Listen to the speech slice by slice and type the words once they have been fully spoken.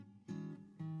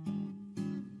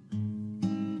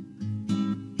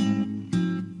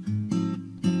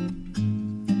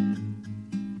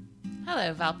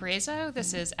Hello, Valparaiso.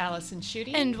 This is Allison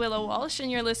Schutte. And Willow Walsh,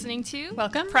 and you're listening to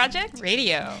Welcome Project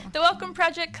Radio. The Welcome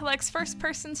Project collects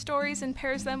first-person stories and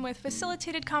pairs them with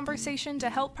facilitated conversation to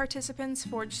help participants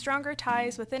forge stronger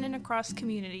ties within and across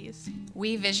communities.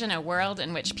 We vision a world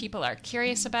in which people are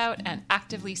curious about and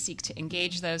actively seek to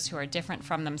engage those who are different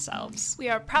from themselves. We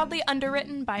are proudly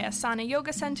underwritten by Asana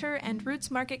Yoga Center and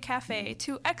Roots Market Cafe,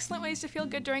 two excellent ways to feel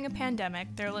good during a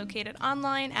pandemic. They're located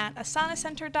online at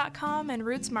asanacenter.com and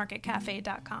rootsmarketcafe.com.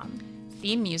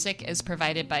 Theme music is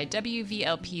provided by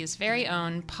WVLP's very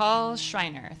own Paul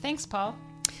Schreiner. Thanks, Paul.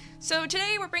 So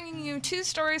today we're bringing you two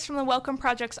stories from the Welcome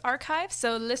Project's archive,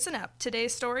 so listen up.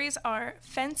 Today's stories are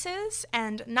Fences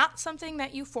and Not Something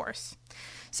That You Force.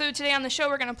 So today on the show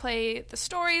we're going to play the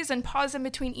stories and pause in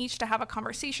between each to have a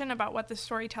conversation about what the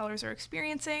storytellers are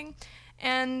experiencing.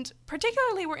 And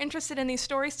particularly we're interested in these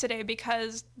stories today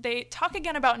because they talk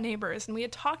again about neighbors. And we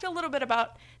had talked a little bit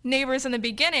about neighbors in the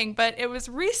beginning, but it was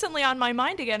recently on my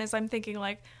mind again as I'm thinking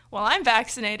like, well, I'm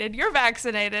vaccinated, you're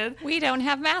vaccinated. We don't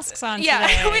have masks on today.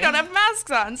 Yeah, we don't have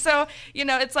masks on. So,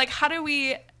 it's like, how do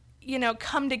we,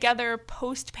 come together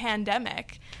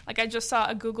post-pandemic? Like, I just saw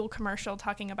a Google commercial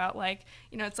talking about, like,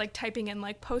 it's like typing in,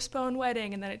 like, postpone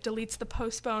wedding, and then it deletes the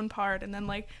postpone part, and then,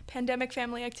 like, pandemic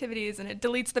family activities, and it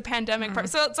deletes the pandemic part.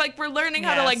 So it's like we're learning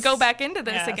how to, like, go back into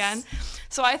this again.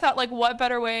 So I thought, like, what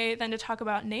better way than to talk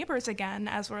about neighbors again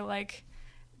as we're, like,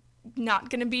 not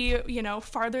going to be,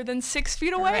 farther than 6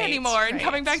 feet away anymore and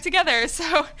coming back together.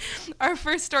 So our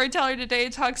first storyteller today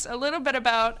talks a little bit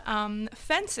about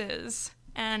fences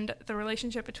and the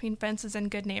relationship between fences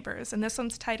and good neighbors. And this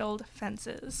one's titled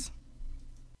Fences.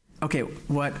 Okay,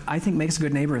 what I think makes a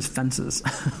good neighbor is fences.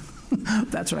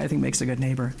 That's what I think makes a good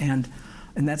neighbor. And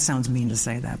that sounds mean to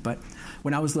say that, but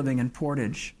when I was living in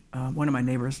Portage, one of my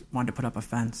neighbors wanted to put up a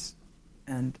fence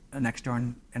and next door,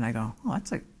 and I go, oh,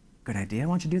 that's a good idea.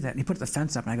 Why don't you do that? And he put the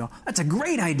fence up, and I go, that's a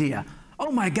great idea.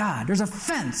 Oh, my God, there's a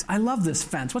fence. I love this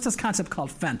fence. What's this concept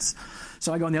called fence?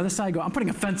 So I go on the other side, I'm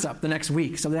putting a fence up the next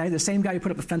week. So the same guy who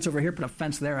put up a fence over here put a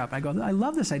fence there up. I go, I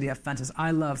love this idea of fences. I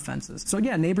love fences. So,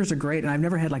 yeah, neighbors are great, and I've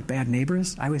never had, like, bad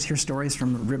neighbors. I always hear stories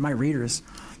from my readers.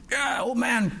 Yeah, old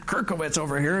man Kirkowitz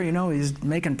over here, he's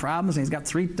making problems, and he's got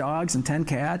 3 dogs and 10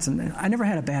 cats, and I never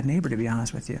had a bad neighbor, to be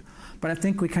honest with you. But I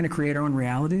think we kind of create our own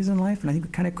realities in life, and I think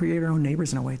we kind of create our own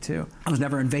neighbors in a way, too. I was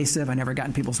never invasive. I never got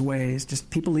in people's ways. Just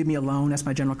people leave me alone. That's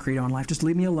my general credo in life. Just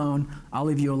leave me alone. I'll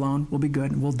leave you alone. We'll be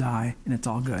good, and we'll die, and it's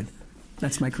all good.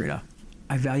 That's my credo.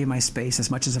 I value my space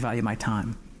as much as I value my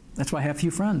time. That's why I have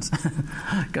few friends,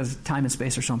 because time and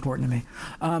space are so important to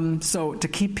me. So to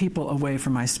keep people away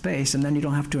from my space, and then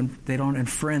they don't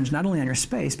infringe not only on your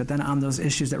space, but then on those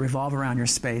issues that revolve around your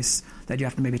space that you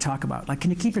have to maybe talk about. Like,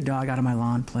 can you keep your dog out of my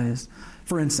lawn, please?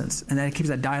 For instance, and then it keeps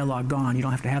that dialogue going. You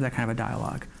don't have to have that kind of a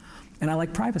dialogue. And I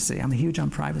like privacy. I'm huge on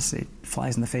privacy. It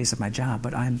flies in the face of my job,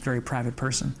 but I'm a very private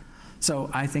person. So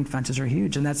I think fences are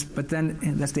huge, and that's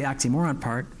the oxymoron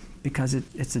part, because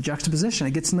it's a juxtaposition.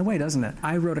 It gets in the way, doesn't it?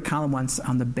 I wrote a column once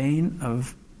on the bane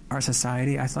of our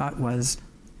society, I thought, was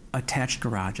attached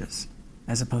garages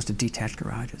as opposed to detached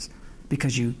garages.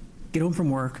 Because you get home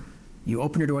from work, you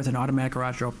open your door with an automatic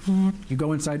garage door, you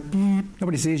go inside,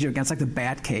 nobody sees you again. It's like the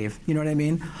bat cave, you know what I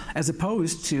mean? As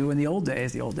opposed to in the old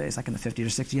days, like in the 50s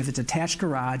or 60s, you have this attached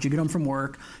garage, you get home from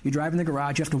work, you drive in the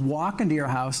garage, you have to walk into your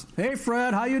house. Hey,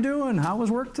 Fred, how you doing? How was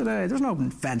work today? There's no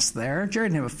fence there. Jerry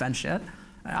didn't have a fence yet.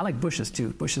 I like bushes,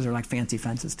 too. Bushes are like fancy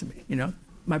fences to me,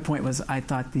 My point was, I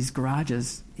thought these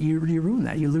garages, you ruin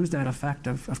that. You lose that effect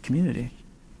of community.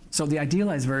 So the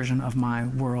idealized version of my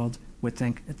world would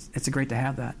think it's great to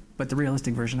have that. But the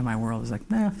realistic version of my world is like,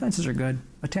 fences are good.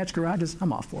 Attached garages,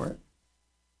 I'm all for it.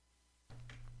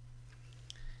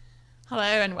 Hello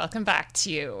and welcome back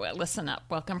to Listen Up,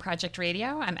 Welcome Project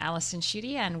Radio. I'm Allison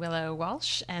Schutte and Willow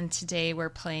Walsh, and today we're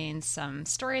playing some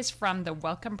stories from the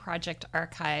Welcome Project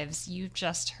archives. You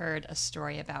just heard a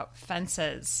story about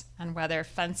fences and whether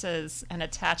fences and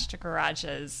attached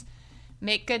garages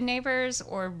make good neighbors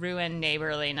or ruin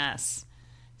neighborliness.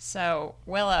 So,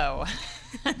 Willow,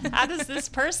 how does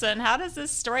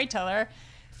this storyteller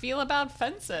feel about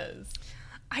fences?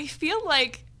 I feel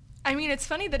like, it's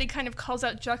funny that he kind of calls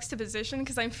out juxtaposition,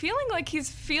 because I'm feeling like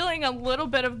he's feeling a little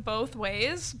bit of both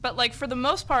ways. But, like, for the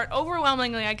most part,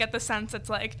 overwhelmingly, I get the sense it's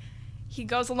like he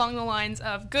goes along the lines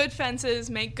of good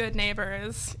fences make good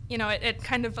neighbors. It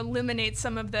kind of eliminates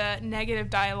some of the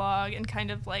negative dialogue and kind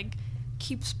of, like,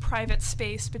 keeps private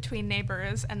space between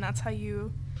neighbors, and that's how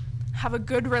you have a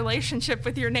good relationship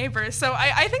with your neighbors. So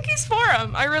I think he's for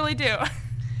him. I really do.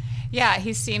 Yeah,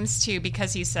 he seems to,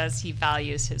 because he says he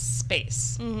values his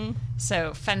space. Mm-hmm.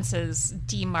 So fences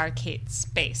demarcate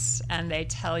space, and they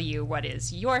tell you what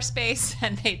is your space,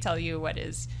 and they tell you what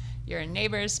is your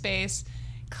neighbor's space.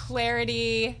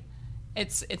 Clarity,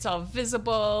 it's all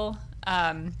visible,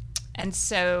 and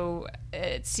so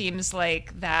it seems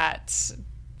like that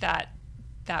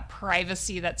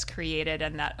privacy that's created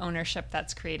and that ownership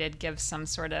that's created gives some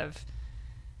sort of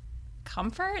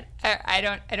comfort. I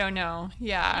don't know.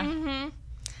 Yeah. Mm-hmm.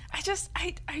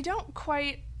 I don't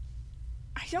quite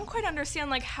understand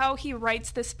like how he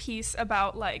writes this piece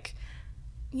about like,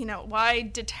 you know, why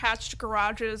detached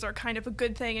garages are kind of a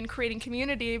good thing in creating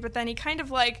community, but then he kind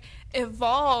of like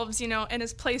evolves, you know, in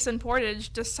his place in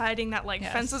Portage, deciding that like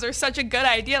fences are such a good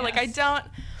idea. Yes. Like I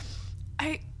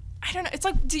don't know. It's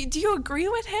like, do you agree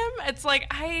with him? It's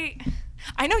like, I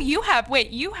know you have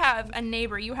a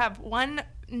neighbor. You have one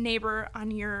neighbor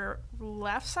on your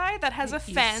left side that has a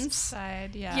fence.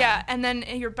 Side, yeah. Yeah, and then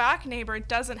your back neighbor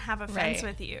doesn't have a fence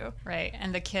with you. Right,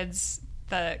 and the kids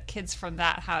from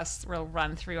that house will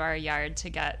run through our yard to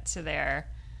get to their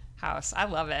house. I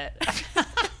love it.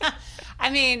 I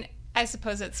mean, I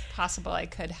suppose it's possible I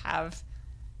could have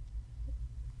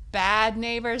bad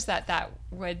neighbors that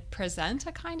would present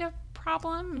a kind of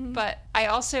problem, mm-hmm. but I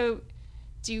also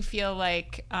do feel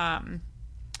like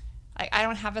I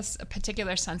don't have a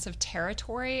particular sense of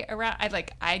territory around.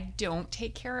 I don't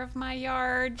take care of my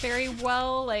yard very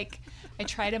well. Like I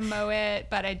try to mow it,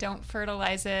 but I don't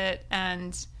fertilize it,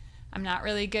 and I'm not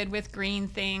really good with green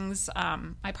things.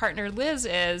 My partner Liz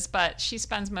is, but she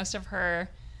spends most of her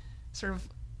sort of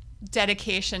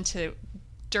dedication to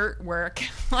dirt work,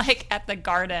 like at the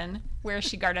garden where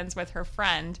she gardens with her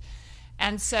friend.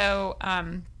 And so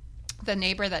the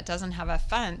neighbor that doesn't have a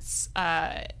fence,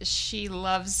 she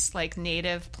loves like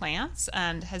native plants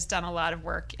and has done a lot of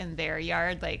work in their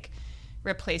yard, like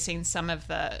replacing some of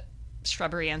the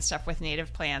shrubbery and stuff with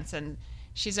native plants. And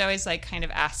she's always like kind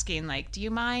of asking like, do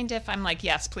you mind if I'm like,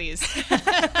 yes, please.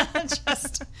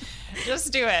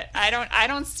 just do it. I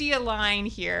don't see a line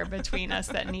here between us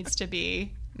that needs to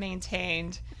be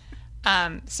maintained.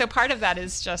 So part of that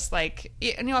is just like,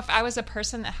 you know, if I was a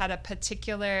person that had a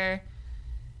particular,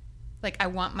 like I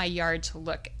want my yard to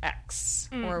look X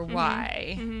or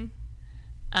Y,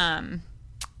 mm-hmm.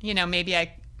 You know, maybe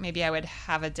I would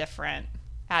have a different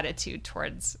attitude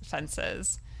towards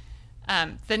fences.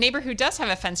 The neighbor who does have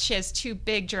a fence, she has 2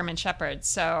 big German Shepherds,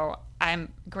 so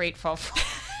I'm grateful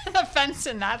for the fence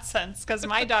in that sense, because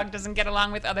my dog doesn't get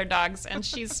along with other dogs, and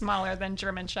she's smaller than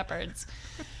German Shepherds.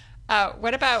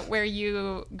 What about where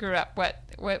you grew up?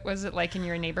 What was it like in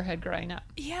your neighborhood growing up?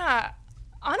 Yeah,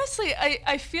 honestly,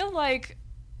 I feel like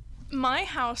my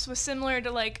house was similar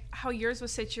to like how yours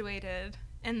was situated,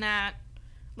 in that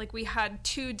like we had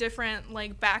 2 different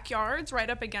like backyards right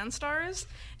up against ours,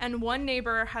 and one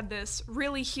neighbor had this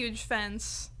really huge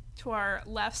fence to our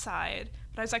left side,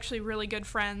 but I was actually really good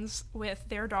friends with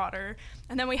their daughter.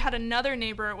 And then we had another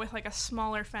neighbor with like a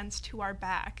smaller fence to our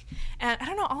back. And I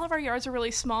don't know, all of our yards are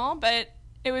really small, but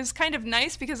it was kind of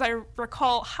nice because I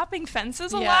recall hopping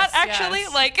fences a lot, actually.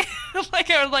 Yes. Like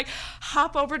I would like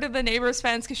hop over to the neighbor's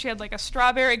fence because she had like a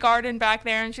strawberry garden back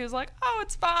there, and she was like, oh,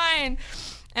 it's fine.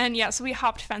 And yeah, so we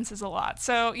hopped fences a lot.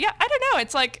 So yeah, I don't know.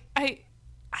 It's like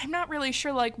I'm not really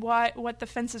sure like what the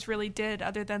fences really did,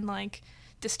 other than like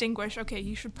distinguish, okay,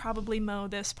 you should probably mow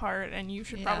this part and you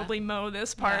should probably mow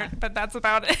this part, but that's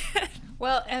about it.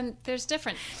 Well, and there's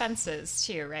different fences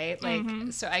too, right?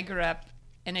 Like, so I grew up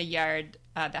in a yard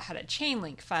that had a chain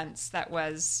link fence that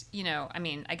was, you know, I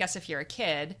mean, I guess if you're a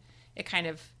kid, it kind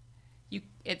of,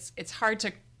 it's hard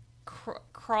to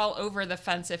crawl over the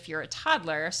fence if you're a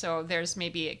toddler. So there's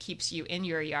maybe it keeps you in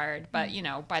your yard, but you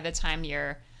know, by the time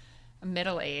you're a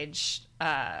middle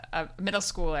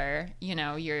schooler, you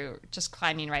know, you're just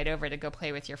climbing right over to go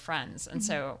play with your friends. And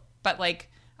so, but like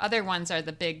other ones are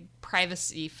the big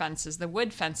privacy fences, the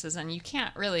wood fences, and you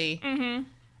can't really,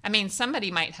 I mean, somebody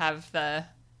might have the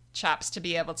chops to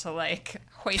be able to like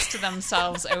hoist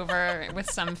themselves over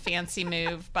with some fancy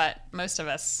move, but most of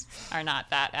us are not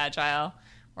that agile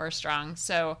or strong.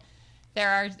 So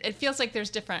it feels like there's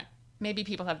different, maybe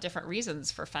people have different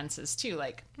reasons for fences too,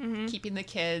 like keeping the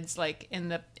kids like in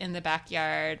the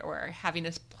backyard, or having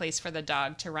a place for the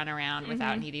dog to run around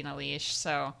without needing a leash.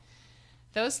 So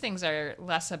those things are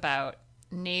less about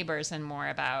neighbors and more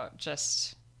about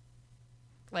just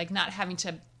like not having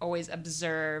to always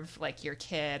observe like your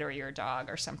kid or your dog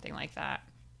or something like that.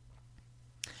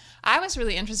 I was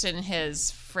really interested in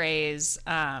his phrase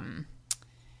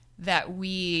that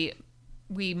we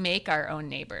make our own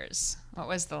neighbors. What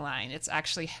was the line? It's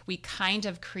actually, we kind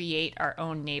of create our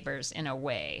own neighbors in a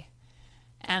way.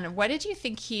 And what did you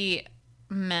think he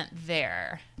meant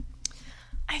there?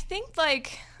 I think,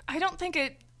 like, I don't think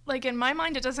it, like, in my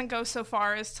mind, it doesn't go so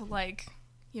far as to, like,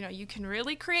 you know, you can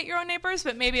really create your own neighbors,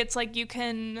 but maybe it's like you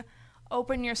can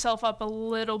open yourself up a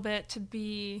little bit to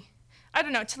be, I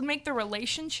don't know, to make the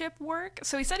relationship work.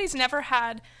 So he said he's never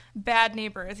had bad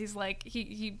neighbors. He's like,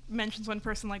 he mentions one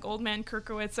person like Old Man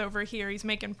Kirkowitz over here, he's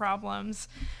making problems.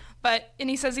 And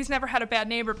he says he's never had a bad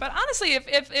neighbor. But honestly,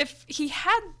 if he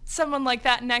had someone like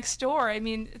that next door, I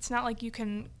mean, it's not like you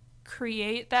can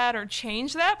create that or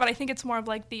change that, but I think it's more of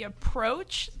like the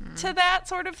approach to that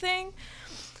sort of thing.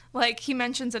 Like, he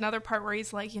mentions another part where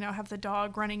he's like, you know, have the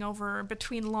dog running over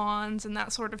between lawns and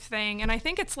that sort of thing. And I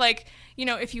think it's like, you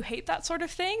know, if you hate that sort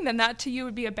of thing, then that to you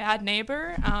would be a bad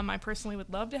neighbor. I personally would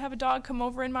love to have a dog come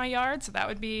over in my yard, so that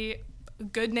would be a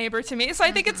good neighbor to me. So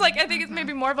I think it's like, I think it's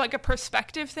maybe more of like a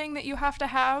perspective thing that you have to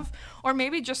have, or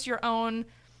maybe just your own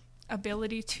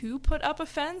ability to put up a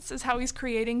fence is how he's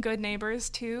creating good neighbors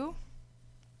too.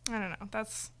 I don't know.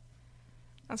 That's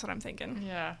what I'm thinking.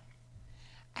 Yeah.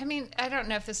 I mean, I don't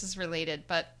know if this is related,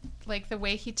 but like the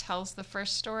way he tells the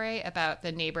first story about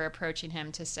the neighbor approaching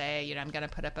him to say, you know, I'm going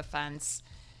to put up a fence.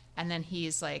 And then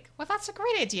he's like, well, that's a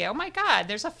great idea. Oh my God,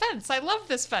 there's a fence. I love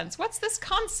this fence. What's this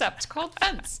concept called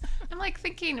fence? I'm like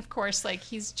thinking, of course, like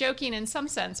he's joking in some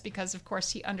sense because, of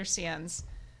course, he understands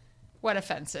what a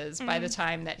fence is by the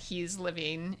time that he's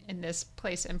living in this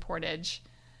place in Portage.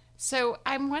 So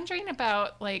I'm wondering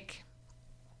about like,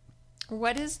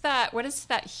 what is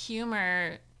that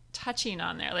humor touching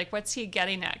on there? Like, what's he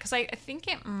getting at? Because I think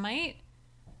it might,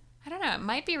 I don't know, it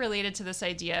might be related to this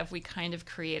idea of we kind of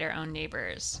create our own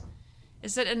neighbors.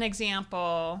 Is it an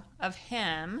example of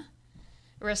him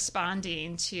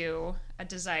responding to a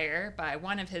desire by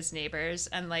one of his neighbors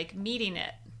and like meeting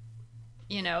it?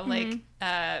 You know, like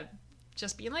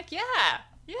just being like, yeah.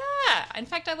 In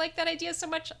fact, I like that idea so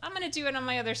much, I'm going to do it on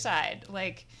my other side.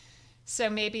 Like, so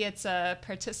maybe it's a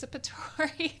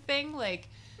participatory thing, like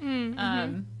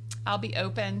I'll be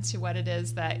open to what it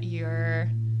is that you're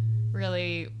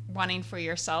really wanting for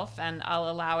yourself, and I'll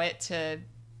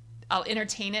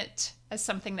entertain it as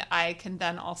something that I can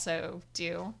then also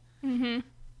do. I don't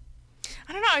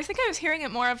know. I think I was hearing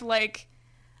it more of like,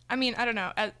 I mean, I don't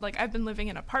know, like I've been living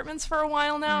in apartments for a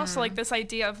while now, so like this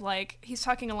idea of like, he's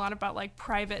talking a lot about like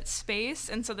private space,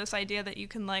 and so this idea that you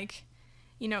can like,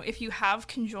 you know, if you have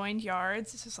conjoined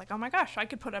yards, it's just like, oh my gosh, I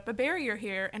could put up a barrier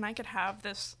here and I could have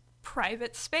this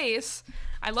private space.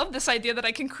 I love this idea that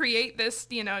I can create this,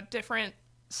 you know, different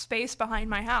space behind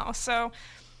my house. So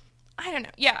I don't know.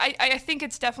 Yeah, I think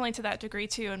it's definitely to that degree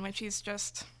too, in which he's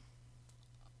just,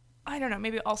 I don't know,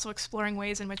 maybe also exploring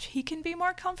ways in which he can be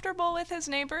more comfortable with his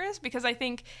neighbors, because I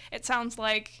think it sounds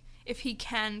like if he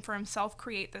can for himself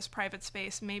create this private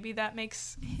space, maybe that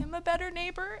makes him a better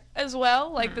neighbor as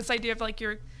well. Like this idea of like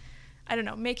you're, I don't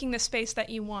know, making the space that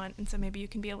you want, and so maybe you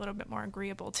can be a little bit more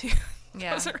agreeable to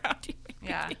those around you.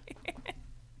 Maybe. Yeah.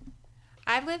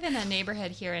 I live in a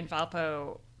neighborhood here in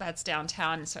Valpo that's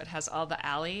downtown, so it has all the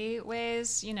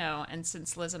alleyways, you know, and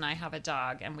since Liz and I have a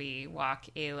dog and we walk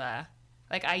Ayla,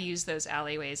 like I use those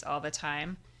alleyways all the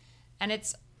time. And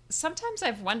it's, sometimes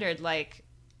I've wondered, like,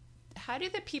 how do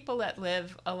the people that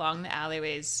live along the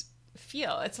alleyways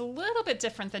feel? It's a little bit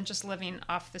different than just living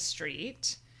off the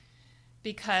street,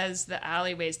 because the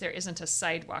alleyways, there isn't a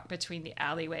sidewalk between the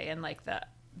alleyway and like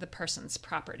the person's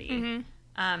property.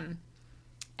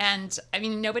 And I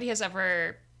mean, nobody has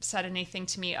ever said anything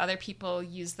to me. Other people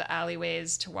use the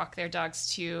alleyways to walk their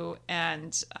dogs too.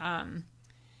 And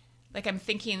like I'm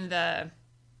thinking the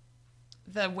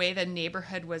way the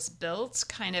neighborhood was built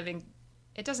kind of,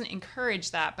 it doesn't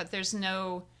encourage that, but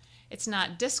it's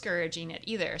not discouraging it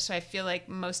either. So I feel like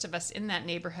most of us in that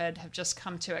neighborhood have just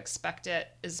come to expect it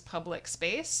as public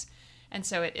space. And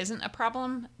so it isn't a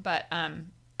problem. But I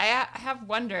have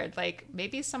wondered, like,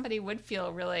 maybe somebody would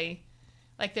feel really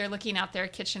like they're looking out their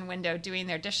kitchen window doing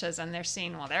their dishes and they're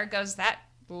seeing, well, there goes that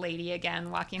lady again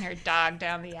walking her dog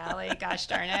down the alley. Gosh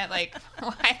darn it. Like,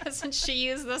 why doesn't she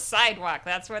use the sidewalk?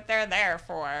 That's what they're there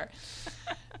for.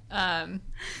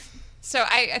 So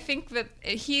I think that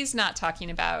he's not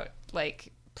talking about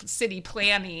like city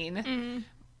planning,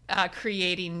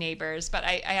 creating neighbors, but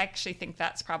I actually think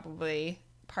that's probably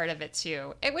part of it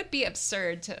too. It would be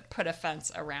absurd to put a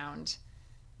fence around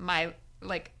my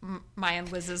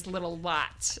and Liz's little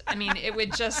lot. I mean, it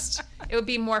would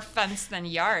be more fence than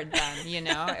yard then, you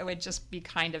know? It would just be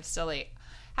kind of silly.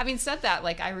 Having said that,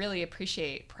 like, I really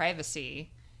appreciate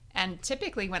privacy. And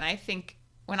typically when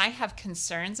I have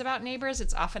concerns about neighbors,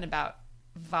 it's often about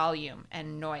volume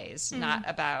and noise, not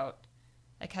about,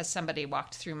 like, has somebody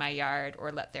walked through my yard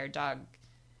or let their dog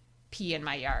pee in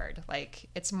my yard. Like,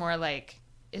 it's more like,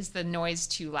 is the noise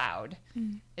too loud?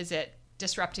 Is it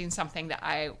disrupting something that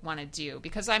I want to do?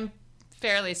 Because I'm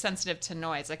fairly sensitive to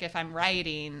noise. Like, if I'm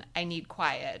writing, I need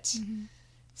quiet.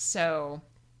 So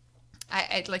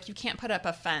I like, you can't put up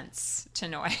a fence to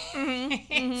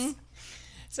noise.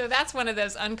 So that's one of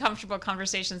those uncomfortable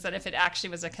conversations that if it actually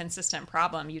was a consistent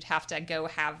problem, you'd have to go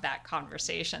have that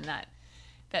conversation.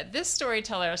 That this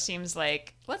storyteller seems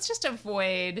like, let's just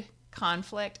avoid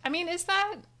conflict. I mean, is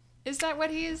that what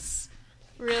he's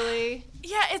really?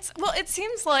 Yeah, it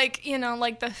seems like,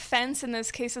 like the fence in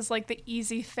this case is like the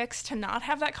easy fix to not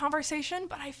have that conversation,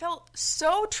 but I felt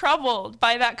so troubled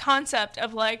by that concept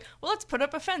of like, well, let's put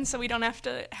up a fence so we don't have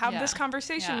to have this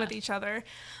conversation with each other.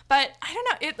 But I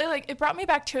don't know, it brought me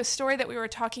back to a story that we were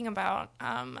talking about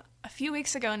a few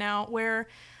weeks ago now, where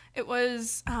it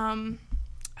was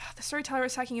the storyteller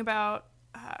was talking about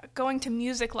going to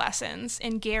music lessons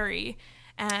in Gary.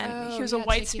 And he was a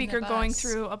white speaker going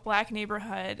through a black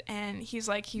neighborhood, and he was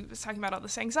talking about all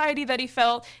this anxiety that he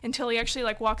felt until he actually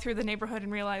like walked through the neighborhood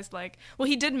and realized like, well,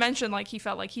 he did mention like he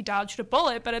felt like he dodged a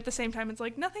bullet, but at the same time it's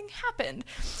like nothing happened.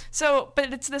 So,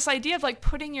 but it's this idea of like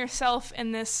putting yourself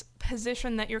in this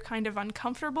position that you're kind of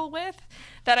uncomfortable with,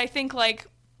 that I think like,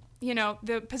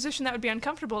 the position that would be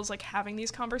uncomfortable is like having these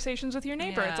conversations with your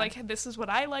neighbor. It's like, this is what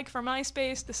I like for my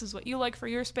space. This is what you like for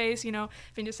your space. If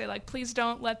you just say like, please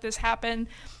don't let this happen.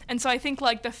 And so I think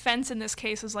like the fence in this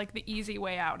case is like the easy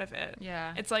way out of it.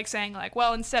 Yeah. It's like saying like,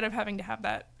 well, instead of having to have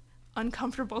that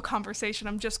uncomfortable conversation,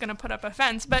 I'm just going to put up a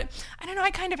fence. But I don't know,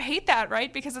 I kind of hate that,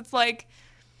 right? Because it's like,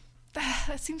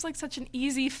 that seems like such an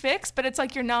easy fix, but it's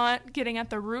like you're not getting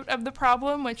at the root of the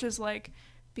problem, which is like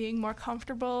being more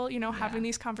comfortable, having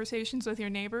these conversations with your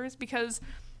neighbors, because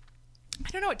I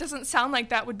don't know, it doesn't sound like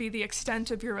that would be the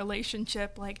extent of your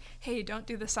relationship. Like, hey, don't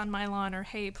do this on my lawn, or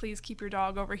hey, please keep your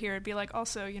dog over here. It'd be like,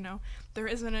 also, there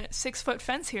isn't a 6-foot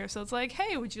fence here. So it's like,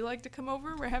 hey, would you like to come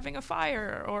over? We're having a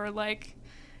fire, or like,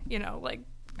 like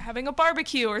having a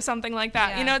barbecue or something like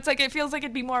that. Yeah. It's like, it feels like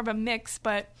it'd be more of a mix,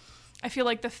 but I feel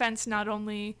like the fence not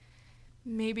only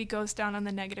maybe goes down on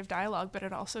the negative dialogue, but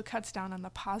it also cuts down on the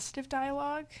positive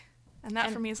dialogue. And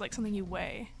that for me is like something you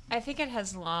weigh. I think it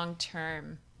has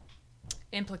long-term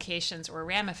implications or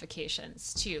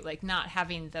ramifications too, like not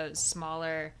having those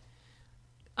smaller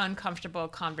uncomfortable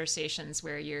conversations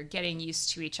where you're getting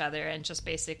used to each other and just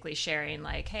basically sharing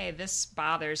like, hey, this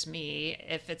bothers me.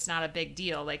 If it's not a big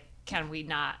deal, like, can we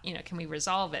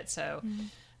resolve it? So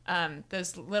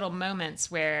those little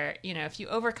moments where, if you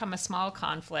overcome a small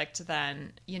conflict,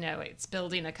 then, it's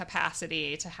building a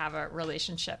capacity to have a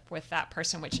relationship with that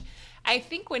person, which I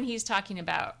think when he's talking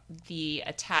about the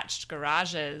attached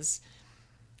garages,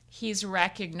 he's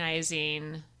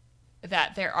recognizing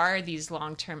that there are these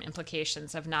long-term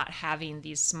implications of not having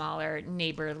these smaller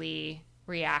neighborly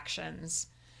reactions.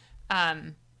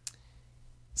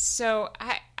 So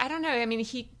I don't know. I mean,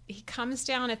 he comes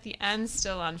down at the end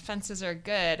still on fences are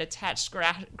good, attached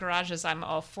garages, I'm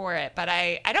all for it. But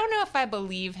I don't know if I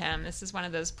believe him. This is one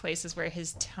of those places where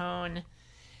his tone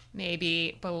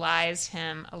maybe belies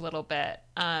him a little bit.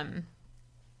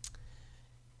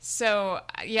 So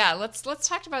yeah, let's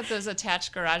talk about those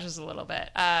attached garages a little bit.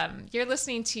 You're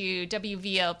listening to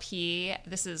WVLP.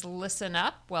 This is Listen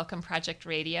Up, Welcome Project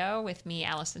Radio with me,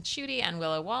 Allison Schutte, and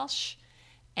Willow Walsh.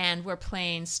 And we're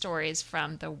playing stories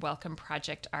from the Welcome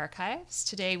Project archives.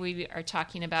 Today we are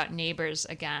talking about neighbors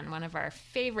again, one of our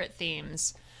favorite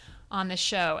themes on the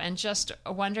show, and just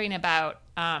wondering about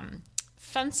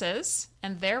fences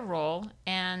and their role,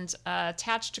 and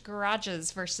attached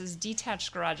garages versus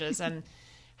detached garages, and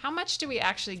how much do we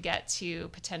actually get to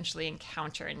potentially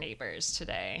encounter neighbors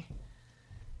today?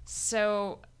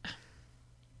 So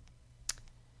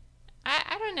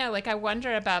I don't know, like I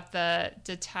wonder about the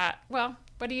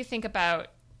what do you think about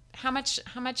how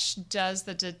much does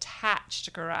the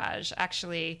detached garage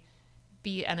actually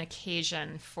be an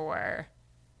occasion for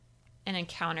an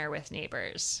encounter with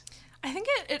neighbors? I think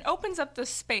it opens up the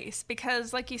space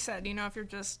because, like you said, if you're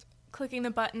just clicking the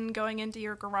button, going into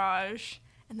your garage,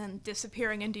 and then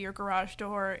disappearing into your garage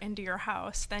door, into your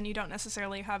house, then you don't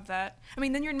necessarily have that. I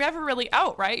mean, then you're never really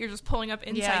out, right? You're just pulling up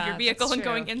inside your vehicle and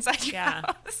going inside your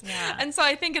house. Yeah. And so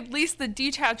I think at least the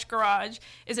detached garage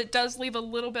it does leave a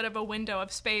little bit of a window of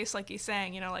space, like he's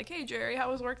saying, like, hey, Jerry, how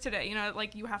was work today?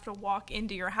 Like you have to walk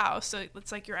into your house. So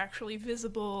it's like you're actually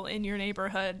visible in your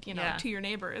neighborhood, to your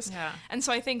neighbors. Yeah. And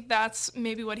so I think that's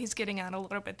maybe what he's getting at a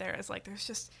little bit there is like there's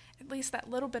just at least that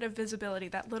little bit of visibility,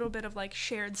 that little bit of like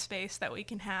shared space that we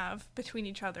can have between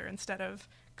each other instead of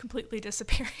completely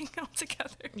disappearing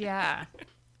altogether. Yeah.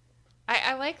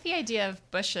 I like the idea of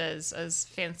bushes as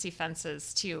fancy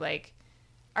fences too. Like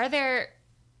are there,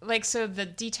 like, so the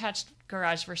detached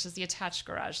garage versus the attached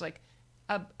garage, like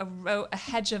a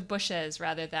hedge of bushes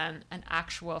rather than an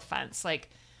actual fence? Like,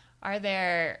 are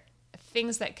there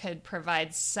things that could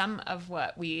provide some of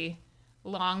what we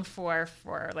long for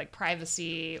like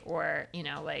privacy or, you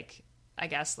know, like, I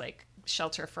guess like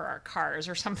shelter for our cars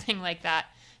or something like that,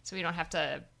 so we don't have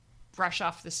to brush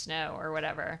off the snow or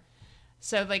whatever?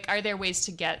 So like, are there ways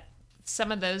to get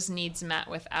some of those needs met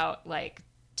without like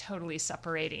totally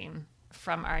separating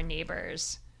from our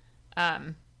neighbors?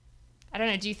 I don't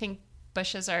know. Do you think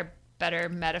bushes are better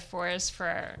metaphors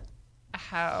for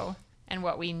how and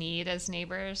what we need as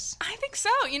neighbors? I think so.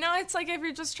 You know, it's like if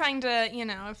you're just trying to, you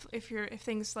know, if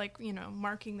things like, you know,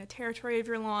 marking the territory of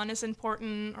your lawn is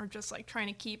important, or just like trying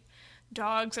to keep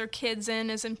dogs or kids in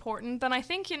is important, then I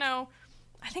think, you know,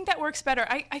 I think that works better.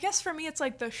 I guess for me, it's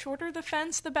like the shorter the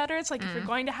fence, the better. It's like if you're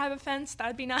going to have a fence,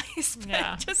 that'd be nice. But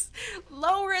Yeah. just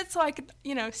lower it so I could,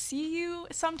 you know, see you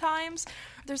sometimes.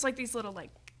 There's like these little like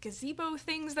gazebo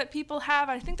things that people have.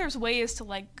 I think there's ways to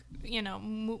like, you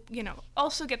know,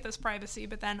 also get this privacy,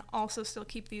 but then also still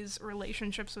keep these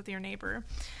relationships with your neighbor.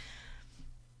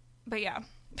 But yeah.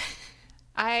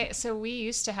 So we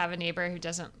used to have a neighbor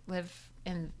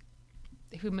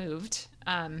who moved.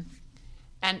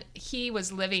 And he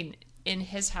was living in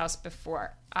his house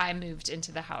before I moved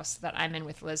into the house that I'm in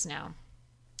with Liz now.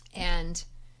 And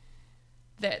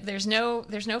there's no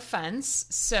fence,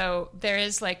 so there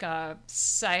is like a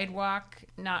sidewalk,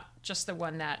 not just the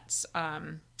one that's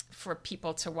for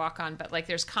people to walk on, but like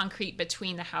there's concrete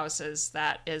between the houses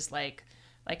that is like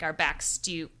our back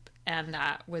stoop, and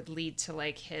that would lead to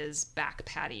like his back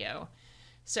patio.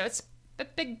 So it's a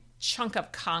big chunk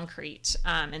of concrete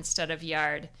instead of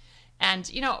yard. And,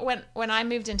 you know, when I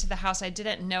moved into the house, I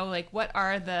didn't know, like, what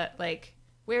are the, like,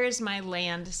 where is my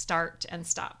land start and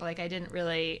stop? Like, I didn't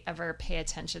really ever pay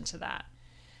attention to that.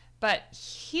 But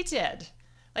he did.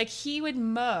 Like, he would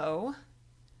mow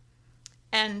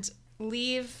and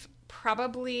leave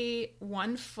probably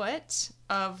 1 foot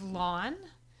of lawn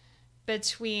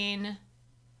between,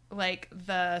 like,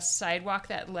 the sidewalk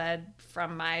that led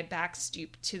from my back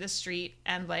stoop to the street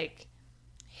and, like,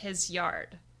 his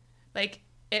yard. Like,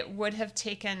 it would have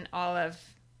taken all of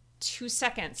 2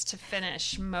 seconds to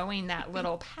finish mowing that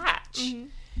little patch. Mm-hmm.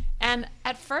 And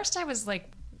at first I was like,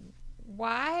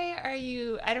 why are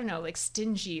you, I don't know, like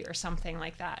stingy or something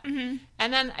like that? Mm-hmm.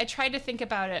 And then I tried to think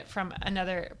about it from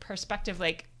another perspective.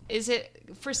 Like,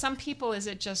 for some people, is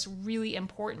it just really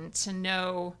important to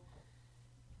know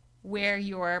where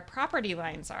your property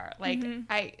lines are? Like, mm-hmm.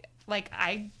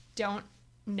 I don't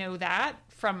know that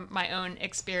from my own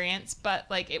experience, but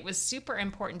like it was super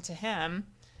important to him.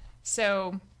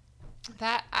 So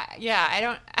that I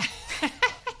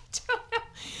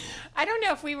don't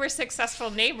know if we were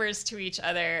successful neighbors to each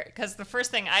other, because the first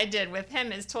thing I did with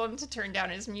him is told him to turn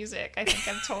down his music. I think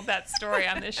I've told that story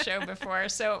on this show before.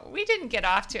 So we didn't get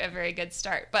off to a very good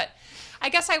start, but I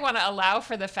guess I want to allow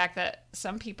for the fact that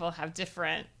some people have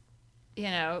different, you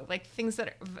know, like things that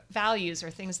are values or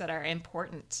things that are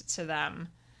important to them.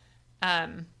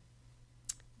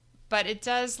 But it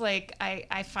does, like,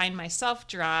 I find myself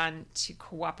drawn to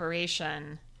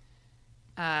cooperation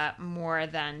more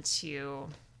than to,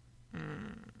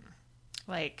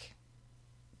 like,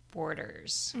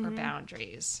 borders or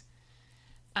boundaries.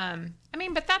 I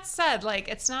mean, but that said, like,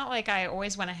 it's not like I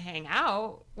always want to hang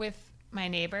out with my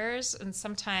neighbors. And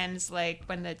sometimes, like,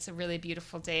 when it's a really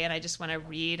beautiful day and I just want to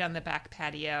read on the back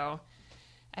patio,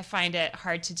 I find it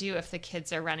hard to do if the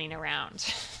kids are running around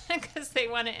because they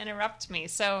want to interrupt me.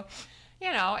 So, you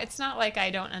know, it's not like I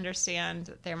don't understand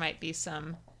that there might be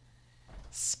some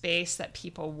space that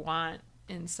people want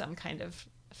in some kind of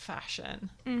fashion.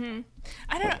 Mm-hmm.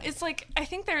 I don't know. It's like, I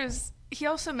think he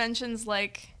also mentions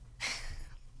like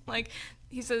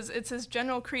he says, it's his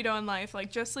general credo in life, like,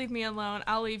 just leave me alone.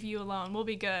 I'll leave you alone. We'll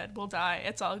be good. We'll die.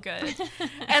 It's all good.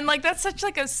 And like, that's such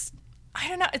like I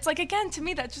don't know. It's like, again, to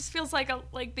me, that just feels like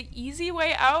the easy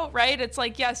way out, right? It's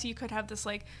like, yes, you could have this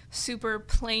like super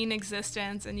plain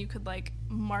existence and you could like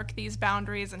mark these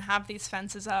boundaries and have these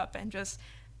fences up and just,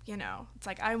 you know, it's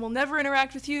like, I will never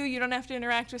interact with you. You don't have to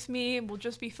interact with me. We'll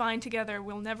just be fine together.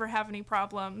 We'll never have any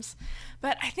problems.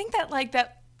 But I think that like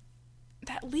that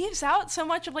leaves out so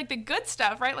much of like the good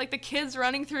stuff, right? Like the kids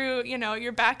running through, you know,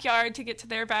 your backyard to get to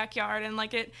their backyard, and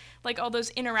like all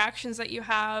those interactions that you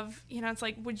have, you know, it's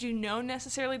like, would you know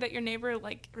necessarily that your neighbor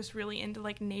like was really into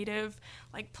like native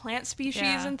like plant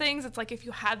species and things? It's like if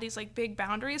you had these like big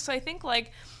boundaries. So I think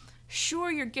like,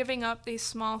 sure, you're giving up these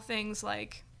small things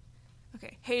like,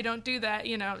 okay, hey, don't do that,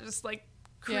 you know, just like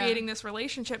creating this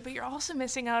relationship, but you're also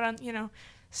missing out on, you know,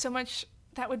 so much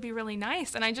that would be really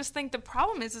nice. And I just think the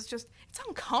problem is it's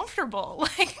uncomfortable.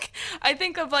 Like, I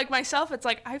think of like myself, it's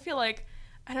like, I feel like,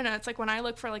 I don't know, it's like when I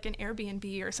look for like an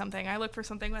Airbnb or something, I look for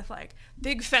something with like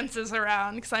big fences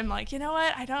around, because I'm like, you know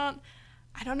what, I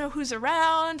don't know who's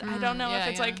around. I don't know if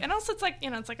it's like, and also it's like,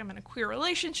 it's like I'm in a queer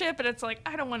relationship, but it's like,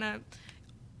 I don't want to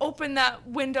open that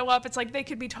window up. It's like they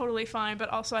could be totally fine, but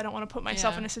also I don't want to put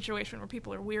myself in a situation where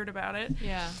people are weird about it.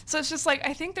 Yeah. So it's just like,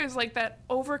 I think there's like that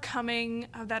overcoming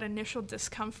of that initial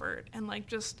discomfort and like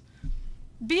just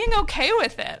being okay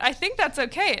with it. I think that's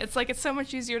okay. It's like, it's so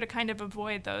much easier to kind of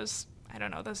avoid those, I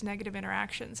don't know, those negative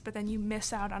interactions, but then you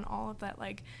miss out on all of that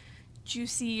like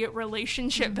juicy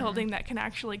relationship building that can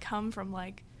actually come from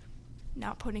like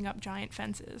not putting up giant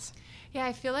fences. Yeah,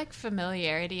 I feel like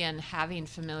familiarity and having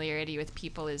familiarity with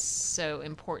people is so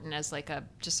important as like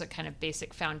just a kind of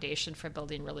basic foundation for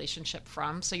building relationship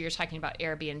from. So you're talking about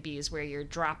Airbnbs where you're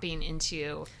dropping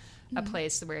into a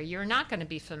place where you're not going to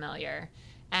be familiar.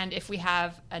 And if we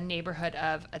have a neighborhood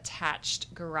of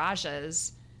attached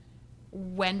garages,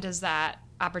 when does that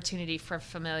opportunity for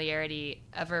familiarity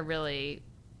ever really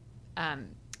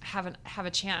have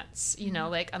a chance? You know,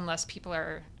 like unless people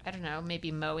are, I don't know,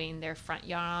 maybe mowing their front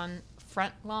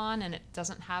lawn and it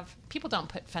doesn't have, people don't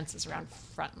put fences around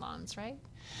front lawns, right?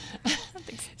 I don't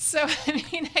think so. So, I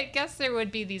mean, I guess there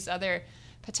would be these other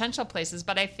potential places,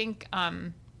 but I think,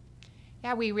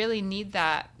 we really need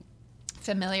that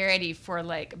familiarity for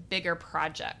like bigger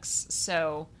projects.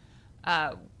 So,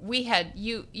 we had,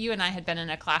 you and I had been in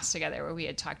a class together where we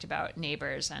had talked about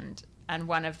neighbors, and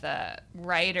one of the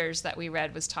writers that we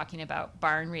read was talking about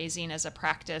barn raising as a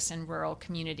practice in rural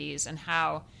communities and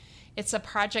how it's a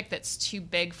project that's too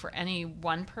big for any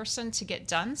one person to get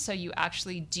done. So you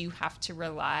actually do have to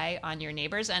rely on your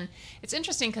neighbors. And it's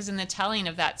interesting because in the telling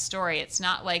of that story, it's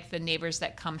not like the neighbors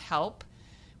that come help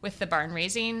with the barn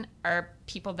raising are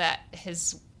people that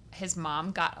his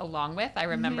mom got along with. I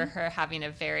remember her having a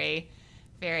very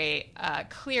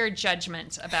clear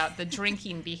judgment about the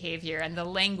drinking behavior and the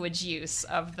language use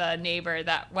of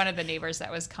one of the neighbors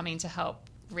that was coming to help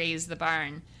raise the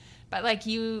barn. But like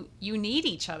you need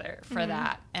each other for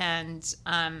that. And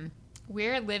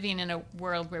we're living in a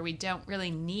world where we don't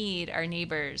really need our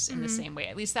neighbors in the same way.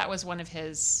 At least that was one of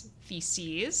his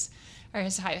theses or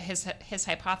his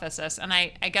hypothesis. And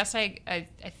I guess I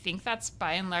think that's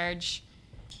by and large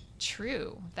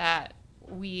true, that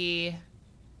we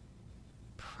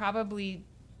probably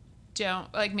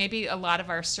don't, like, maybe a lot of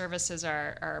our services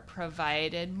are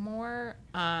provided more,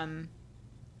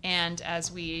 and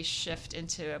as we shift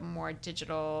into a more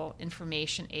digital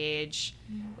information age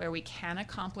where we can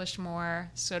accomplish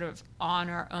more sort of on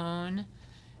our own,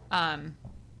 and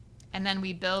then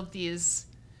we build these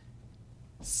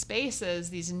spaces,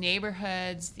 these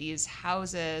neighborhoods, these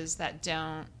houses that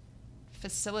don't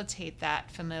facilitate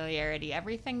that familiarity.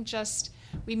 Everything just,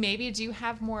 we maybe do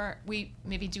have more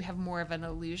of an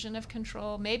illusion of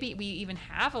control. Maybe we even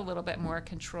have a little bit more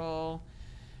control,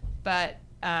 but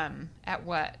at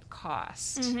what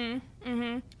cost? I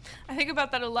think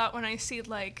about that a lot when I see,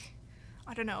 like,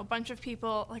 I don't know, a bunch of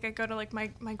people, like I go to like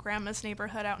my grandma's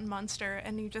neighborhood out in Munster,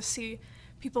 and you just see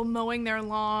people mowing their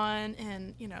lawn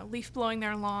and, you know, leaf blowing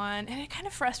their lawn, and it kind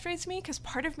of frustrates me because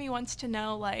part of me wants to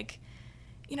know, like,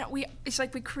 you know, it's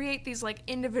like we create these like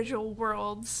individual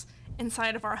worlds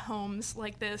inside of our homes,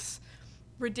 like this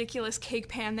ridiculous cake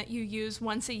pan that you use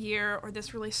once a year, or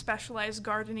this really specialized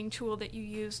gardening tool that you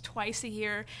use twice a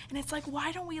year. And it's like,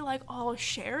 why don't we like all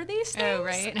share these things? Oh,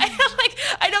 right.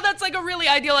 I know that's like a really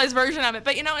idealized version of it,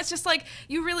 but you know, it's just like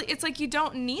it's like you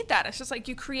don't need that. It's just like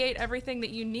you create everything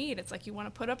that you need. It's like you want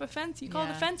to put up a fence, you call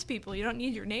the fence people. You don't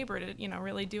need your neighbor to, you know,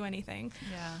 really do anything.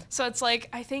 Yeah. So it's like,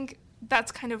 I think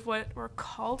that's kind of what we're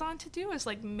called on to do, is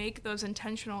like make those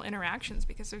intentional interactions,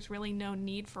 because there's really no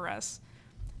need for us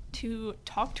to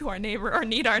talk to our neighbor or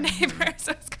need our neighbor.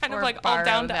 So it's kind of like all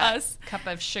down to us. Cup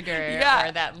of sugar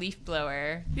or that leaf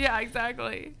blower. Yeah,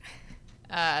 exactly.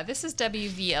 This is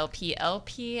WVLP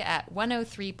LP at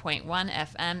 103.1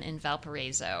 FM in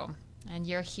Valparaiso. And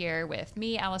you're here with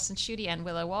me, Allison Schutte, and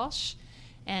Willow Walsh.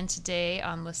 And today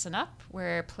on Listen Up,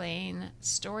 we're playing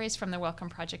stories from the Welcome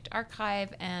Project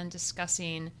archive and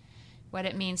discussing what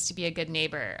it means to be a good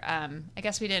neighbor. I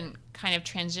guess we didn't kind of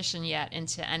transition yet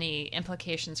into any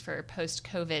implications for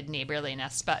post-COVID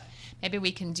neighborliness, but maybe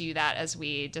we can do that as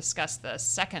we discuss the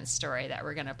second story that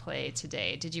we're going to play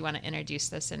today. Did you want to introduce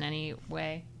this in any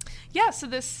way? Yeah, so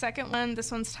this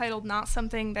one's titled Not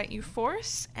Something That You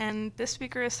Force, and this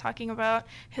speaker is talking about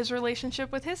his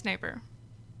relationship with his neighbor.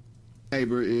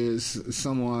 Neighbor is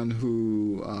someone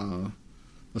who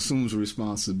assumes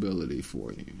responsibility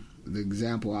for you. The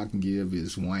example I can give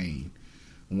is Wayne.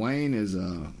 Wayne is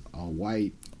a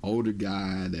white older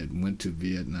guy that went to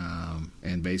Vietnam,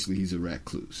 and basically he's a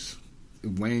recluse.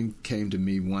 Wayne came to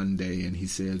me one day and he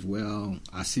says, well,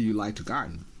 I see you like to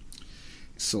garden.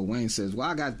 So Wayne says, well,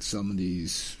 I got some of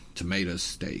these tomato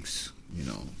steaks,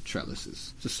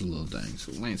 trellises, just a little thing.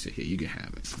 So Wayne said, here, you can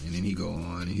have it. And then he go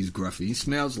on, and he's gruffy. He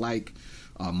smells like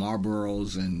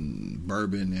Marlboros and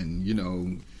bourbon,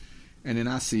 and then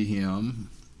I see him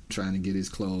trying to get his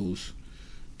clothes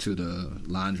to the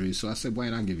laundry. So I said,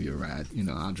 Wayne, I'll give you a ride.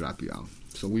 I'll drop you off.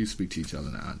 So we speak to each other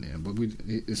now and then. But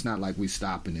it's not like we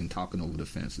stopping and talking over the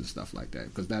fence and stuff like that,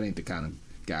 because that ain't the kind of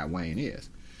guy Wayne is.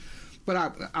 But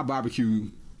I barbecue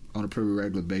on a pretty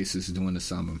regular basis during the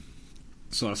summer.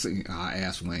 So I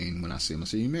asked Wayne when I see him, I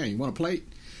said, man, you want a plate?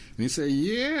 And he said,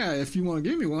 yeah, if you want to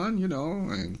give me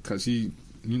one, because he,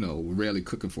 rarely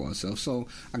cooking for himself. So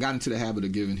I got into the habit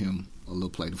of giving him a little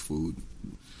plate of food.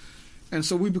 And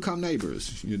so we become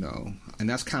neighbors, and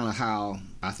that's kind of how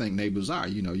I think neighbors are.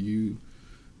 You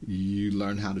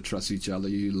learn how to trust each other.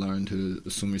 You learn to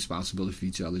assume responsibility for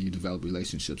each other. You develop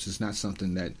relationships. It's not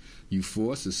something that you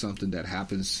force. It's something that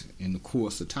happens in the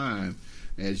course of time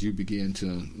as you begin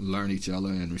to learn each other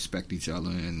and respect each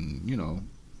other and,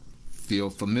 feel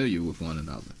familiar with one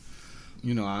another.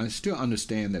 I still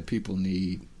understand that people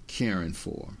need caring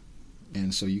for,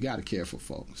 and so you got to care for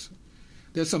folks.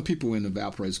 There's some people in the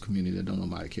Valparaiso community that don't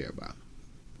nobody care about.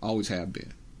 Always have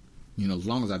been. As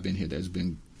long as I've been here, there's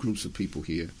been groups of people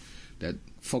here that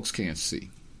folks can't see.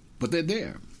 But they're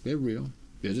there. They're real.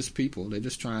 They're just people. They're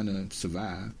just trying to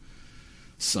survive.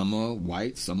 Some are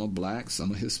white, some are black,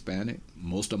 some are Hispanic.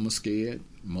 Most of them are scared.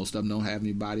 Most of them don't have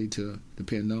anybody to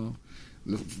depend on.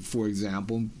 For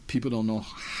example, people don't know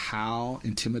how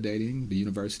intimidating the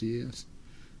university is.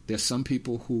 There's some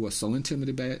people who are so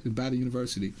intimidated by the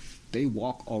university, they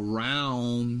walk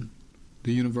around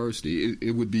the university.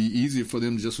 It would be easier for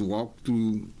them to just walk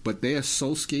through, but they're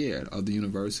so scared of the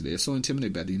university. They're so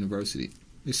intimidated by the university.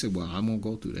 They say, well, I won't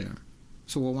go through there.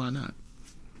 So, well, why not?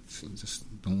 So just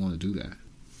don't want to do that.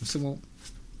 I said, well,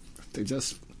 they're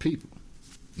just people.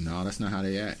 No, that's not how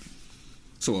they act.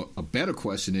 So a better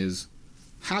question is,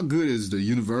 how good is the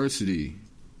university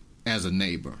as a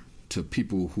neighbor to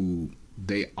people who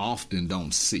they often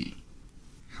don't see?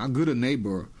 How good a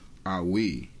neighbor are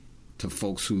we to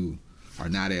folks who are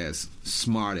not as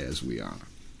smart as we are?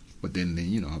 But then